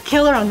modifiers are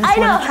killer on this I one.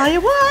 know. I'll tell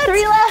you what.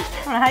 3 left.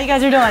 I don't know how you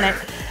guys are doing it.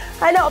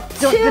 I know.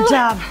 2. Good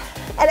job.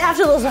 And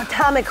after those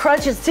atomic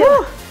crunches too.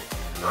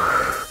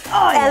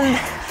 Oh, And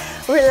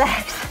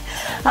relax.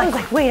 I was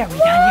like, wait, are we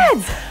done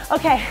yet?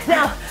 Okay,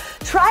 now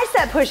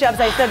tricep push-ups.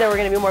 I said there were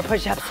gonna be more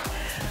push-ups.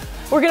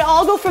 We're gonna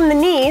all go from the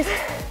knees,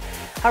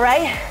 all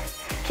right?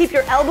 Keep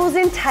your elbows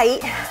in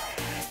tight,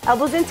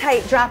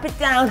 drop it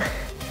down,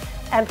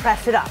 and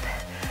press it up.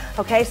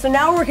 Okay, so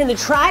now we're working the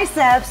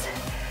triceps,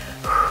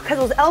 because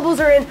those elbows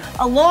are in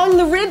along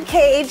the rib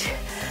cage,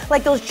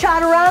 like those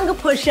chaturanga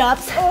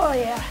push-ups. Oh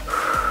yeah.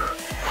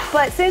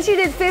 But since you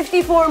did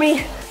 50 for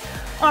me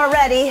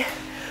already,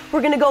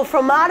 we're gonna go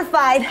from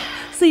modified,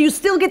 so you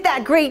still get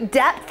that great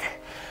depth.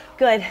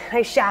 Good,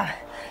 nice job.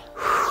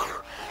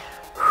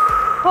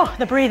 Oh,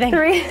 the breathing.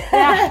 3.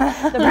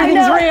 Yeah, the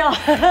breathing's real.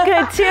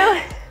 Good, 2.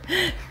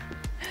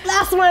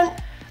 Last one.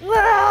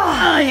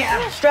 Oh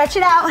yeah. Stretch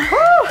it out.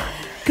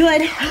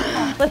 Good.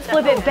 Let's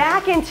flip it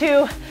back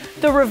into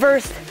the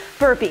reverse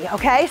burpee,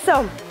 okay?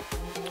 So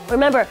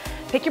remember,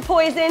 pick your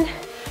poison.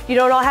 You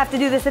don't all have to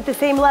do this at the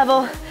same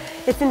level.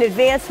 It's an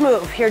advanced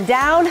move. You're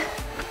down,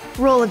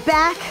 roll it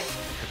back,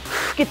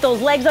 get those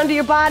legs under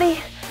your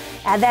body,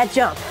 add that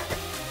jump.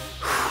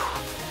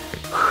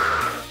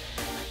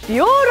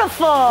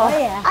 Beautiful. Oh,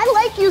 yeah. I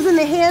like using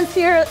the hands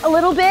here a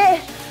little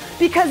bit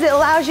because it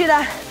allows you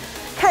to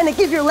kind of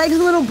give your legs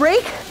a little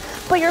break,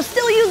 but you're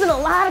still using a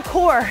lot of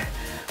core,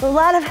 a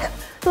lot of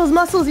those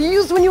muscles you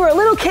used when you were a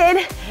little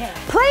kid,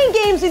 playing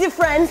games with your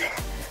friends.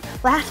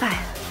 Last 5. I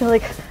feel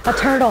like a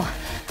turtle.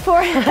 4.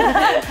 Right?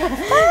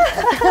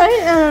 I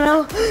don't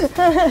know.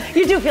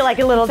 You do feel like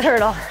a little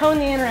turtle. Hone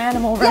the inner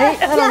animal, right?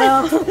 Yes, I don't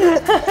know.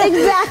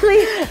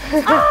 Exactly.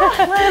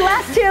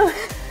 Last 2.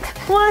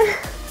 1.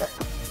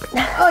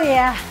 Oh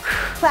yeah.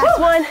 Last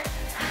 1.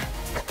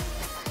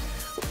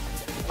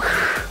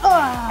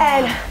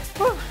 And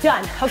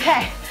done.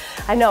 Okay.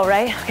 I know,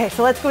 right? Okay,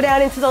 so let's go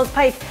down into those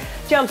pike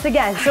jumps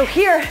again. So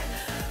here,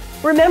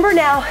 remember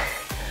now,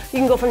 you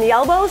can go from the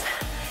elbows,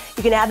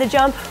 you can add the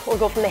jump, or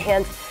go from the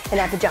hands and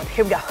add the jump.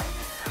 Here we go.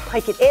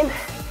 Pike it in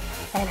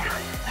and out.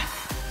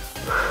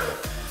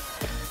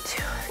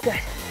 2. Good.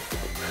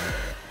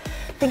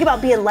 Think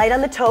about being light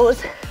on the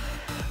toes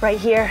right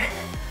here.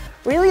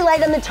 Really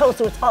light on the toes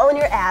so it's all in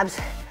your abs.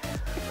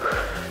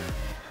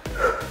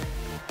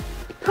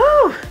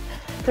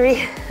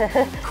 3.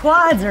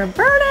 Quads are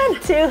burning.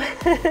 2.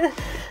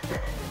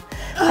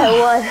 And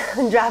 1.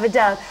 And drop it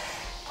down.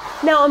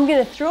 Now I'm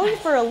gonna throw you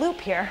for a loop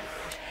here,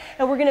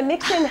 and we're gonna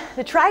mix in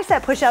the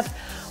tricep push-ups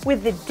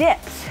with the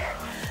dips.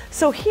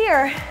 So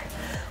here,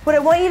 what I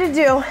want you to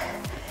do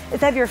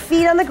is have your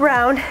feet on the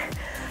ground,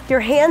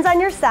 your hands on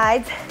your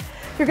sides.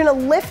 You're gonna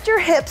lift your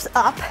hips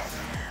up,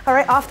 all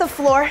right, off the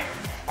floor,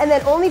 and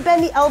then only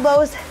bend the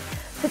elbows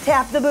to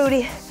tap the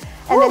booty,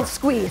 and then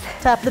squeeze.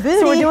 Tap the booty.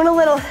 So we're doing a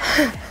little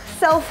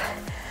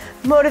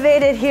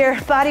self-motivated here,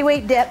 body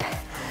weight dip.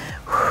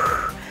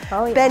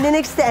 Oh, yeah. Bend and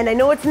extend. I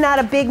know it's not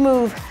a big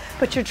move,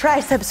 but your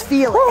triceps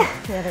feel it.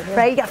 Yeah, they do.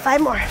 Right, you got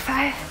 5 more.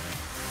 5,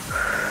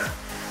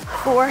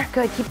 4,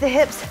 good, keep the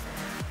hips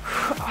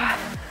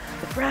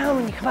the ground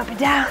when you come up and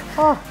down.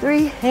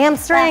 3,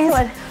 Hamstrings.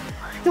 last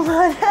 1.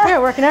 1.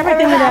 We're working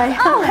everything today.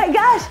 Oh my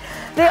gosh,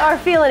 they are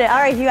feeling it. All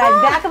right, you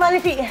guys, back up on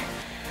your feet.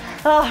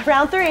 Oh,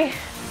 round 3.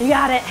 You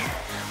got it.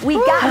 We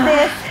got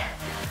this.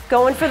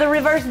 Going for the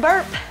reverse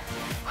burp.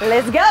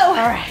 Let's go. All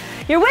right.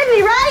 You're with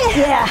me, right?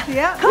 Yeah.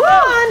 Yeah. Come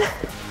on.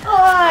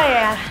 Oh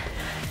yeah.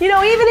 You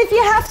know, even if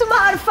you have to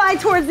modify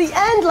towards the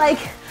end,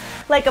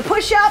 like a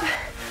push-up,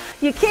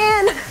 you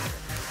can.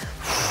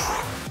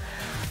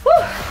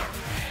 Whew.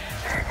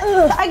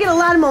 I get a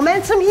lot of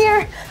momentum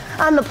here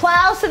on the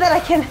plow so that I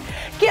can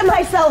get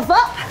myself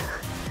up.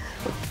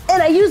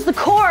 And I use the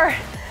core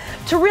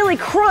to really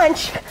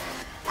crunch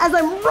as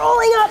I'm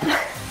rolling up.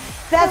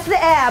 That's the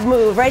ab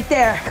move right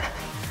there.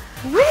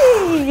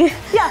 Whee!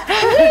 Yeah,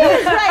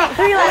 whee! Right,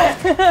 3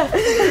 left. That's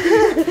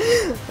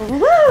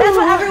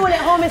what everyone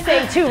at home is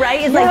saying too,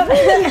 right? It's like,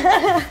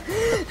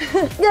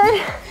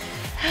 good.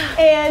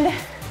 And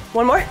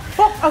one more.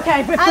 Oh,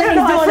 okay, but I don't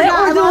Brittany's know, doing it.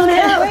 We're doing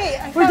it.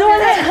 Wait, We're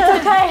doing it.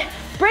 It's okay.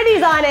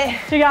 Brittany's on it.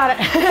 She got it.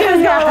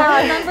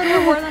 I remember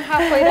we're more than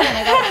halfway done.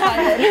 I got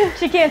excited.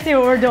 She can't see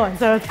what we're doing,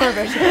 so it's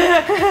perfect.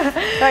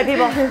 All right,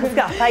 people, let's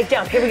go. Pike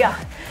jump. Here we go.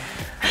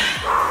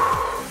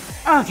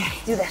 Okay.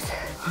 Do this.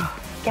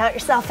 Count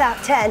yourself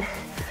out 10.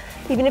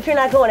 Even if you're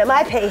not going at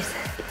my pace,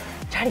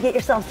 try to get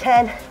yourself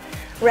 10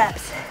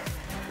 reps.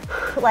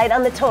 Light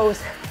on the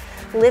toes,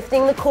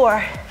 lifting the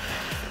core.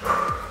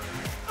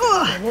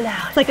 In and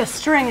out. It's like a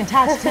string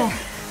attached to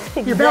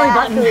your belly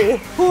button.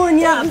 Pulling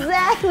you up.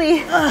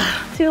 Exactly.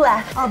 2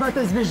 left. How about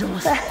those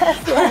visuals?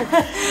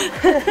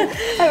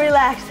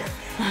 Relax.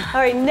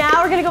 All right,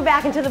 now we're gonna go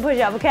back into the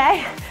push-up,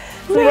 okay?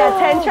 So we got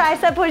 10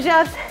 tricep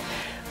push-ups.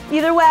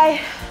 Either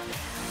way,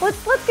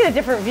 let's get a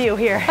different view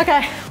here.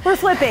 Okay. We're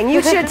flipping.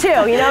 You should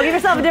too, you know? Give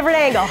yourself a different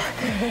angle.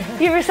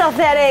 Give yourself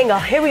that angle.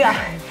 Here we go.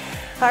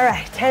 All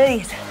right, 10 of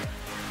these.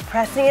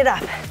 Pressing it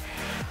up.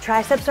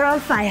 Triceps are on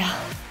fire.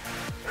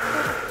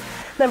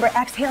 Remember,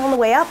 exhale on the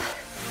way up.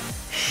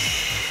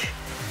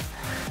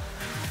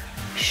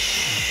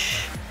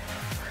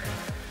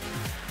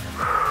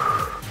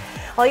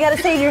 All you gotta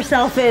say to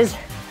yourself is,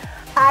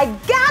 I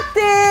got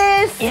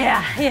this!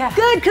 Yeah, yeah.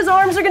 Good, because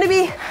arms are gonna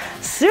be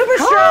super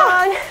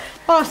strong.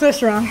 Oh, so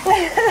strong.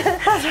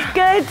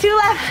 Good, 2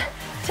 left.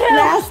 2.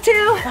 Last 2.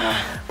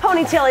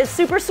 Ponytail is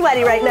super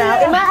sweaty right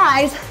now in my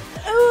eyes.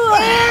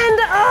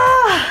 And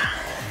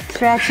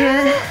stretch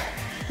it.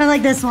 I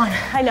like this one.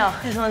 I know.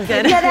 This one's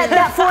good. Yeah,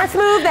 that fourth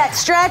move, that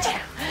stretch,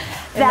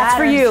 that's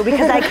for you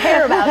because I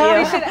care about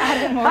you. We should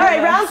add in more. All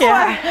right, round 4.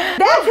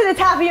 Back to the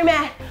top of your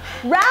mat.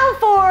 Round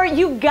 4,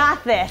 you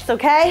got this,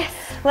 okay?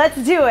 Let's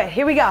do it.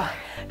 Here we go.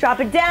 Drop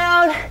it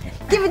down.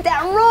 Give it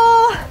that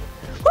roll.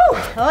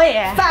 Woo. Oh,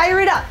 yeah. Fire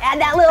it up. Add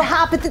that little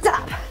hop at the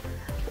top.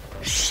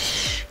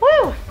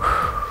 Woo.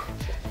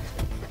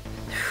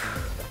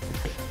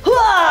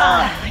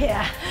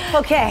 Yeah.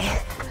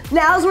 Okay.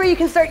 Now's where you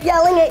can start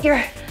yelling at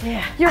your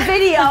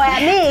video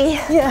at me.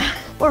 Yeah.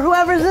 Or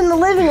whoever's in the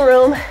living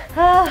room.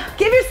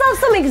 Give yourself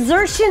some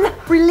exertion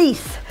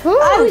release.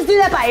 I always do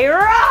that by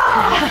raw.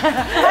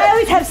 I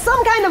always have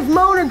some kind of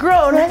moan or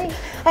groan, and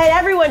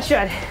everyone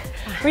should.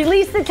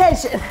 Release the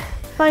tension.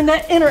 Find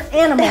that inner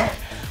animal.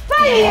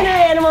 Find the inner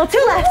animal.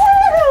 2 left.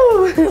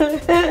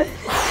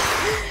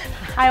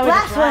 I always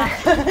Last one.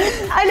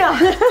 I know.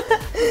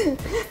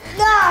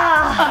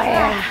 Oh,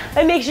 yeah.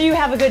 And make sure you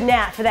have a good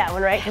nap for that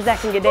one, right? Because that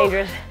can get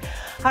dangerous.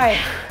 All right.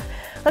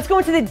 Let's go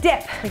into the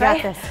dip. We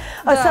got this.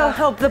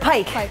 The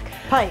pike.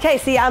 Pike. Okay,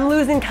 see, I'm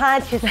losing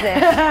consciousness.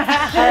 All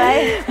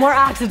right? More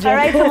oxygen. All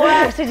right, some more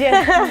oxygen.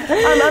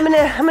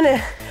 I'm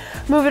gonna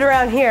move it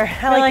around here.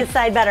 I like this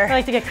side better. I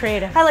like to get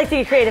creative. I like to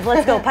get creative.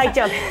 Let's go, pike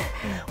jump.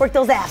 Work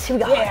those abs. Here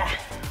we go. Yeah.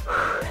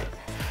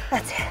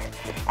 That's it.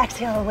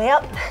 Exhale on the way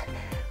up.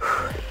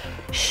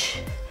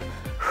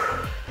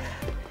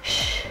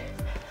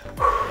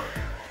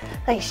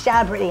 Nice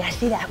job, Brittany. I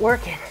see that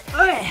working.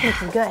 Okay.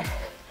 Looking good.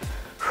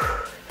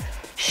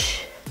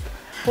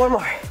 4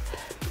 more.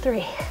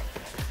 3.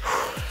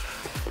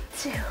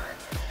 2.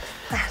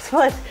 Last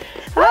one.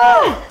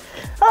 Oh.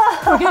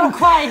 We're getting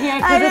quiet here I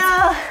because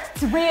know.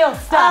 it's real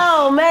stuff.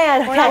 Oh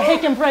man. We're not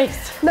taking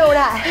breaks No, we're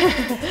not.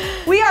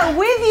 We are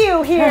with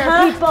you here,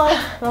 people.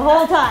 the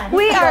whole time.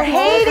 We are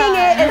hating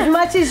it as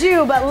much as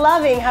you, but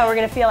loving how we're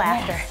gonna feel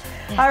after.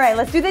 All right,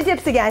 let's do the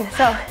dips again.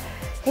 So,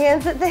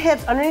 hands at the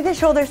hips, underneath the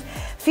shoulders,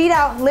 feet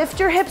out, lift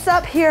your hips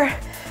up here,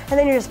 and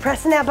then you're just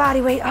pressing that body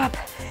weight up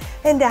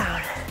and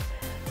down.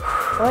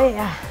 Oh,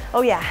 yeah.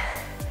 Oh yeah.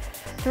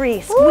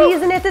 3,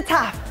 squeezing at the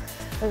top.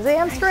 Those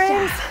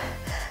hamstrings.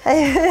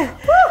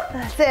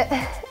 That's it.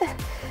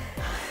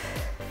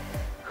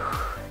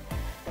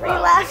 3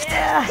 left.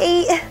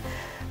 8.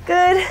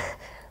 Good.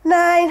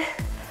 9.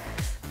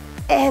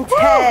 And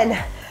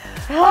 10.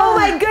 Oh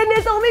my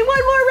goodness, only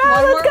one more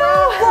round. Let's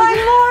go.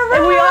 One more round.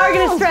 And we are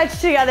gonna stretch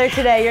together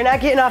today. You're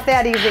not getting off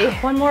that easy.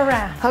 One more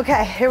round.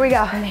 Okay, here we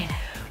go.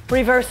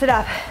 Reverse it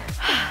up.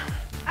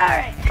 All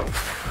right.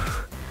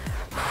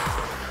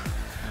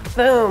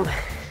 Boom.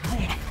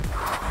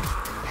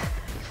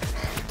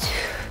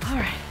 All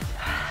right.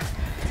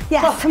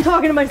 Yes. Oh, I'm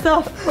talking to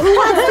myself. Who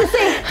wants to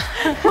say,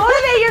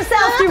 motivate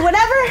yourself through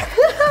whatever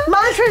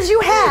mantras you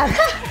have.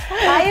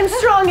 I am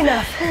strong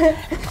enough.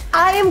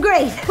 I am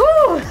great.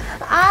 Woo.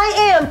 I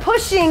am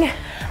pushing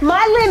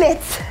my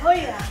limits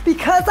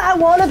because I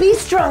want to be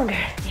stronger.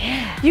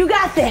 Yeah. You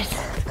got this.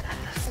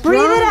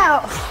 Breathe it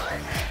out.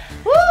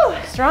 Woo.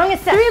 Strong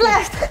as sexy. 3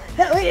 left.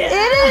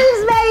 It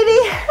is, baby.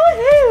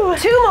 Woo-hoo.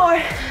 2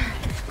 more.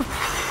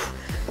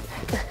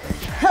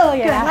 Oh, Good.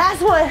 yeah.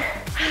 Last one.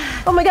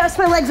 Oh my gosh,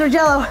 my legs are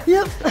jello.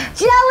 Yep.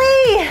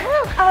 Jelly!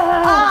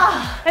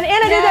 And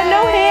Anna did that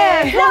no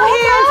hands. No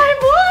hands.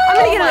 I'm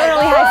gonna get an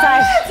early high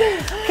five.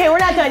 Okay, we're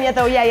not done yet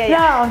though. Yeah.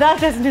 No, that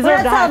doesn't We're deserve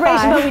at a high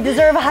celebration, five. but we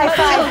deserve a high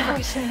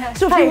five.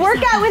 So if you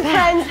work out with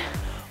friends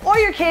or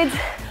your kids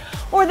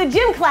or the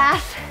gym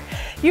class,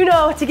 you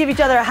know to give each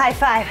other a high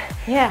five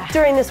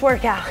during this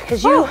workout,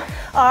 because you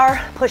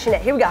are pushing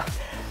it. Here we go.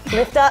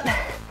 Lift up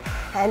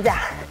and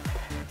down.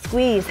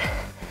 Squeeze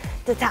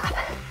the top.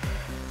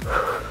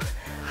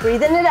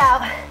 Breathing it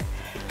out.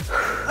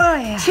 Oh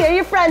yeah. Cheer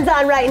your friends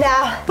on right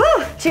now.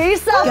 Woo. Cheer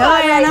yourself on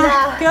right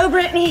now. Go,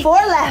 Brittany. 4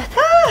 left.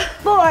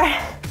 4,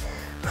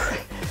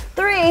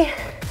 3.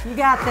 You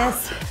got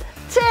this.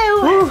 2,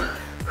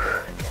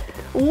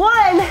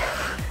 1.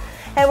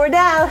 And we're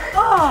down.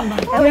 Oh my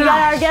God. And we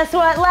got our guess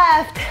what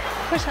left.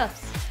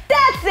 Push-ups.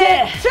 That's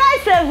it.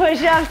 Tricep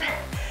push-ups.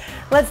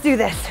 Let's do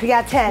this. We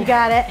got 10. You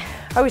got it.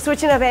 Are we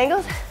switching up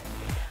angles?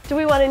 Do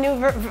we want a new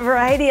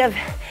variety of?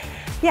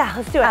 Yeah,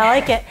 let's do it. I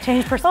like it.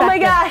 Change perspective. Oh my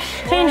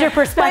gosh. Change your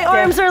perspective. My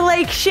arms are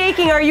like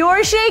shaking. Are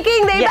yours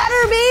shaking? They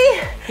better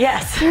be.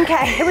 Yes.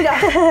 Okay, here we go.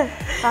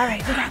 All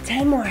right, we got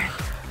 10 more.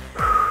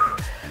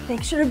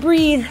 Make sure to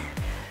breathe.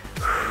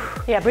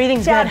 Yeah,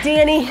 breathing's Good job, good.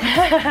 Danny.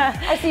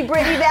 I see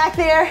Brittany back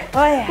there.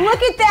 Oh yeah.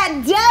 Look at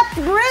that depth,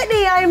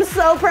 Brittany. I am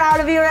so proud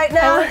of you right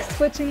now. We're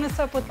switching this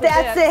up with the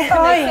That's dips. it.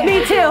 Oh, yeah.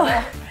 Me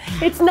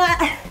too. It's not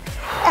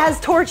as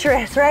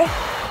torturous, right?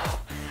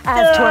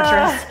 As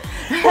torturous.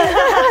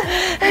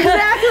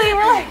 Exactly.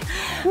 We're like,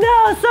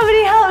 no,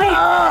 somebody help me.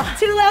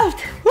 2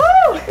 left.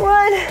 Woo!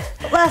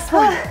 1. Last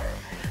one.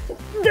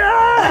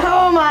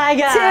 Oh my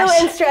gosh.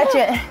 2 and stretch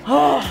it.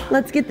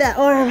 Let's get that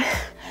arm.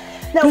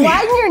 Now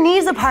widen your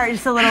knees apart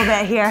just a little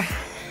bit here.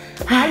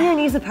 Widen your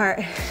knees apart.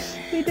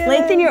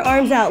 Lengthen your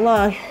arms out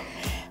long.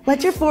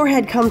 Let your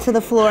forehead come to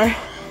the floor.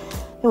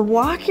 And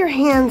walk your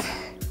hands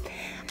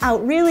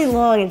out really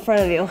long in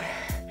front of you.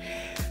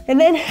 And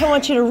then I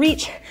want you to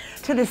reach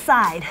to the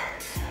side.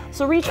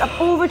 So reach up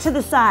over to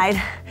the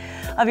side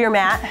of your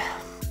mat.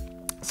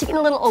 So you get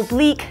a little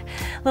oblique,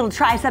 little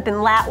tricep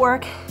and lat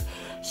work.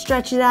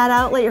 Stretch that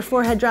out, let your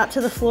forehead drop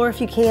to the floor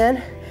if you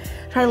can.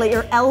 Try to let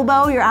your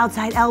elbow, your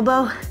outside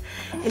elbow,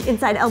 and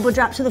inside elbow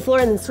drop to the floor,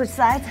 and then switch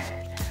sides.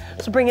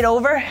 So bring it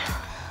over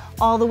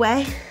all the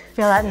way.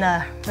 Feel that in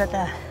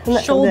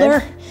the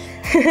shoulder.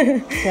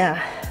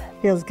 Yeah,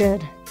 feels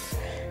good.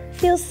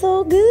 Feels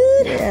so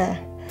good.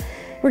 Yeah.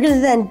 We're gonna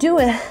then do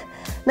a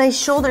nice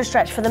shoulder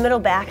stretch for the middle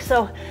back.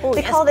 So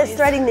they call this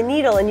threading the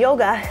needle in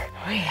yoga.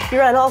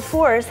 You're on all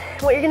fours.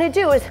 What you're gonna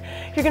do is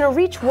you're gonna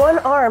reach one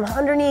arm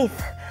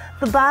underneath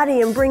the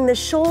body and bring the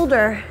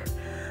shoulder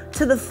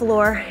to the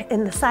floor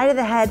and the side of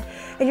the head,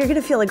 and you're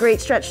gonna feel a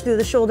great stretch through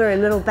the shoulder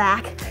and middle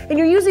back. And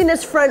you're using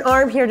this front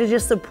arm here to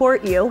just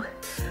support you,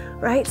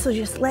 right? So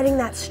just letting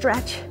that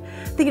stretch,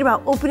 thinking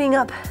about opening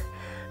up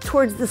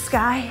towards the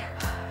sky.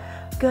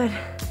 Good.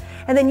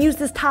 And then use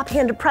this top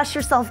hand to press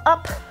yourself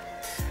up.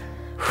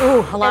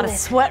 Ooh, a lot of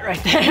sweat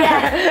right there.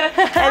 Yeah.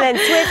 And then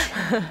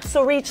switch.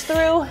 So reach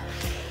through,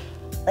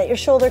 let your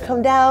shoulder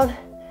come down.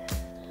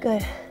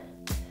 Good.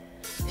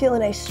 Feel a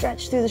nice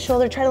stretch through the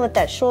shoulder. Try to let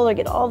that shoulder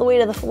get all the way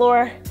to the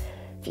floor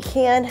if you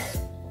can.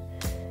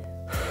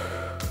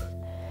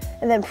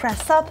 And then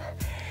press up.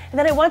 And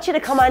then I want you to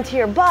come onto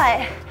your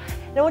butt.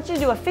 And I want you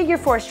to do a figure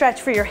 4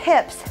 stretch for your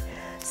hips.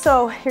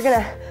 So you're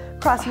gonna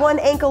cross one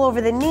ankle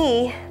over the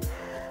knee.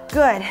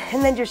 Good.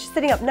 And then you're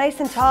sitting up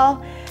nice and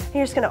tall. And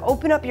you're just gonna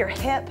open up your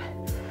hip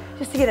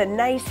just to get a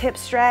nice hip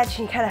stretch.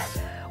 And you kind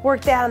of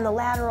work that on the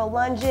lateral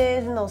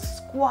lunges and those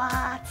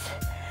squats.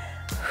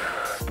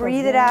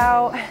 Breathe it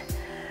out.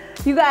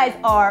 You guys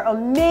are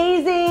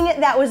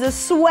amazing. That was a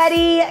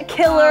sweaty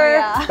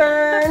killer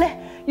burn.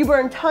 You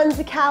burned tons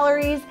of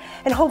calories,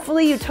 and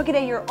hopefully you took it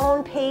at your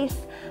own pace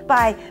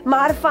by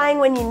modifying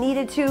when you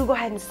needed to. Go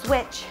ahead and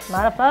switch.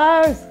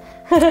 Modifiers.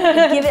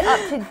 Give it up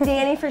to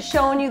Danny for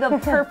showing you the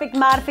perfect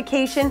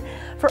modification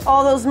for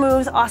all those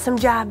moves. Awesome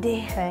job,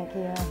 Dee. Thank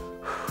you.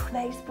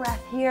 Nice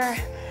breath here.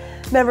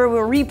 Remember,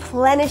 we're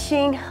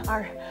replenishing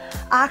our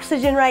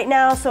oxygen right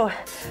now, so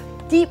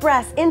deep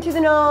breaths in through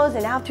the nose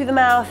and out through the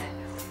mouth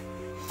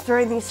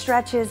during these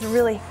stretches.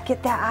 Really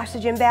get that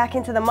oxygen back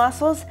into the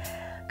muscles.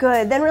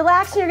 Good. Then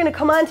relax, and you're gonna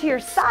come onto your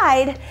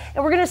side,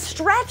 and we're gonna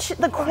stretch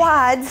the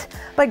quads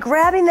by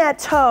grabbing that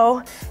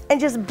toe and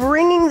just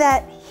bringing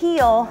that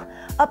heel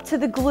up to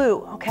the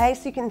glute, okay?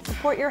 So you can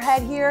support your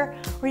head here,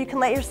 or you can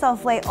let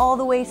yourself lay all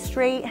the way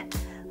straight.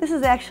 This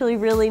is actually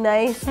really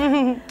nice.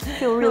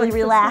 Feel really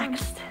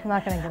relaxed. I'm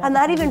not gonna get up. I'm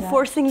not even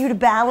forcing you to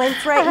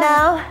balance right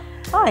now.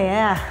 Oh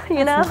yeah.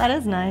 You know? That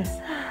is nice.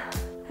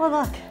 Well,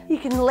 look. You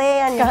can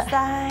lay on your A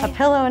side.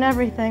 pillow and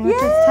everything with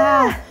this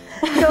towel.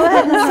 Go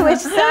ahead and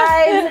switch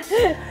sides.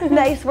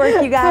 Nice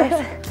work, you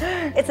guys.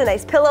 It's a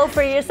nice pillow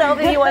for yourself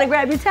if you want to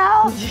grab your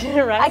towel.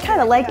 Right? I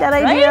kind of like that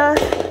idea.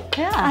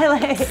 Yeah. I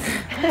like.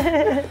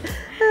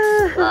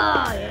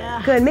 Oh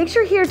yeah. Good. Make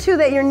sure here too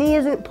that your knee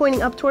isn't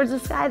pointing up towards the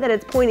sky, that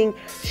it's pointing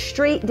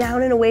straight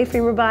down and away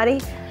from your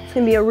body. It's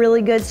gonna be a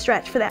really good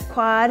stretch for that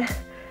quad.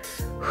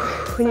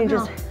 When you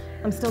just.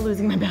 I'm still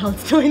losing my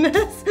balance doing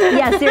this.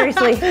 Yeah,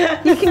 seriously.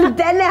 You can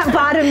bend that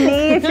bottom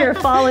knee if you're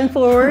falling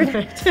forward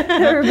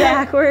or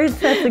backwards.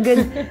 That's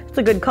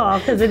a good call,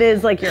 because it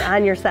is like you're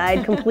on your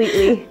side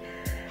completely.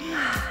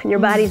 And your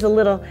body's a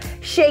little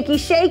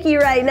shaky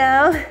right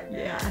now.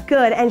 Yeah.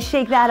 Good, and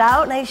shake that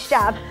out, nice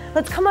job.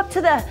 Let's come up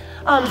to the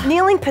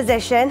kneeling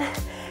position.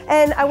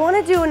 And I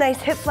wanna do a nice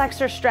hip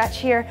flexor stretch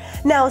here.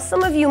 Now,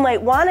 some of you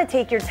might wanna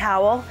take your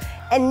towel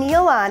and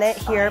kneel on it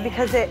here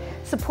because it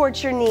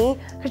supports your knee,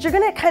 because you're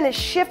gonna kind of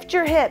shift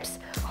your hips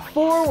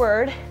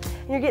forward,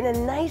 and you're getting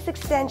a nice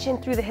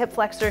extension through the hip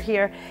flexor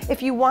here.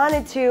 If you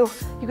wanted to,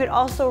 you could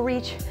also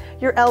reach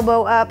your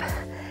elbow up,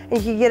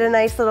 and you could get a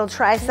nice little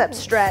tricep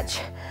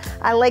stretch.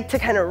 I like to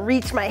kind of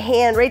reach my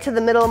hand right to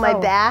the middle of my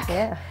back.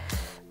 Yeah.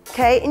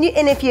 Okay,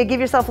 and if you give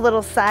yourself a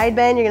little side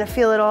bend, you're gonna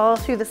feel it all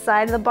through the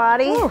side of the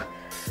body. Ooh,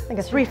 like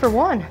a 3 for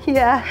 1.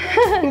 Yeah,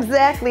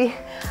 exactly.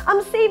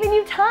 I'm saving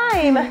you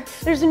time.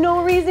 There's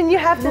no reason you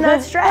have to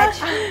not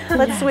stretch.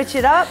 Let's switch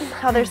it up,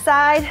 other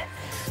side.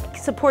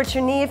 Support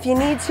your knee if you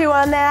need to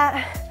on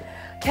that.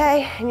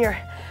 Okay, and you're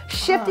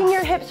shifting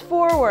your hips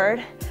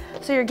forward,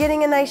 so you're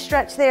getting a nice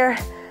stretch there,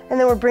 and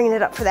then we're bringing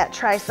it up for that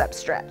tricep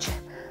stretch.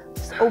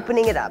 Just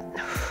opening it up.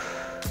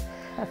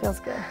 That feels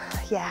good.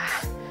 Yeah,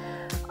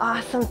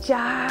 awesome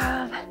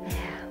job.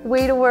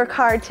 Way to work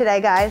hard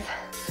today, guys.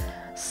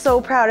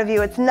 So proud of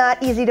you. It's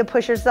not easy to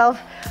push yourself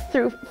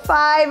through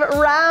 5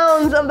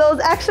 rounds of those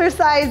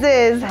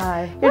exercises.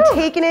 5. You're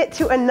taking it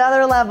to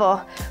another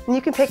level. And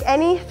you can pick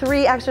any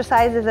 3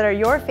 exercises that are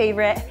your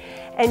favorite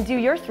and do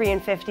your 3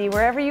 and 50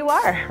 wherever you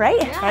are, right?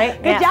 Yeah.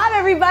 Right? Good job,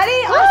 everybody.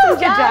 Awesome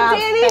Good job.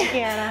 Danny. Thank you,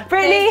 Anna.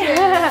 Brittany,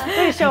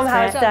 way to show them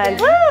how it's done.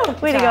 Thanks, Woo!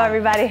 Way to go,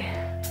 everybody.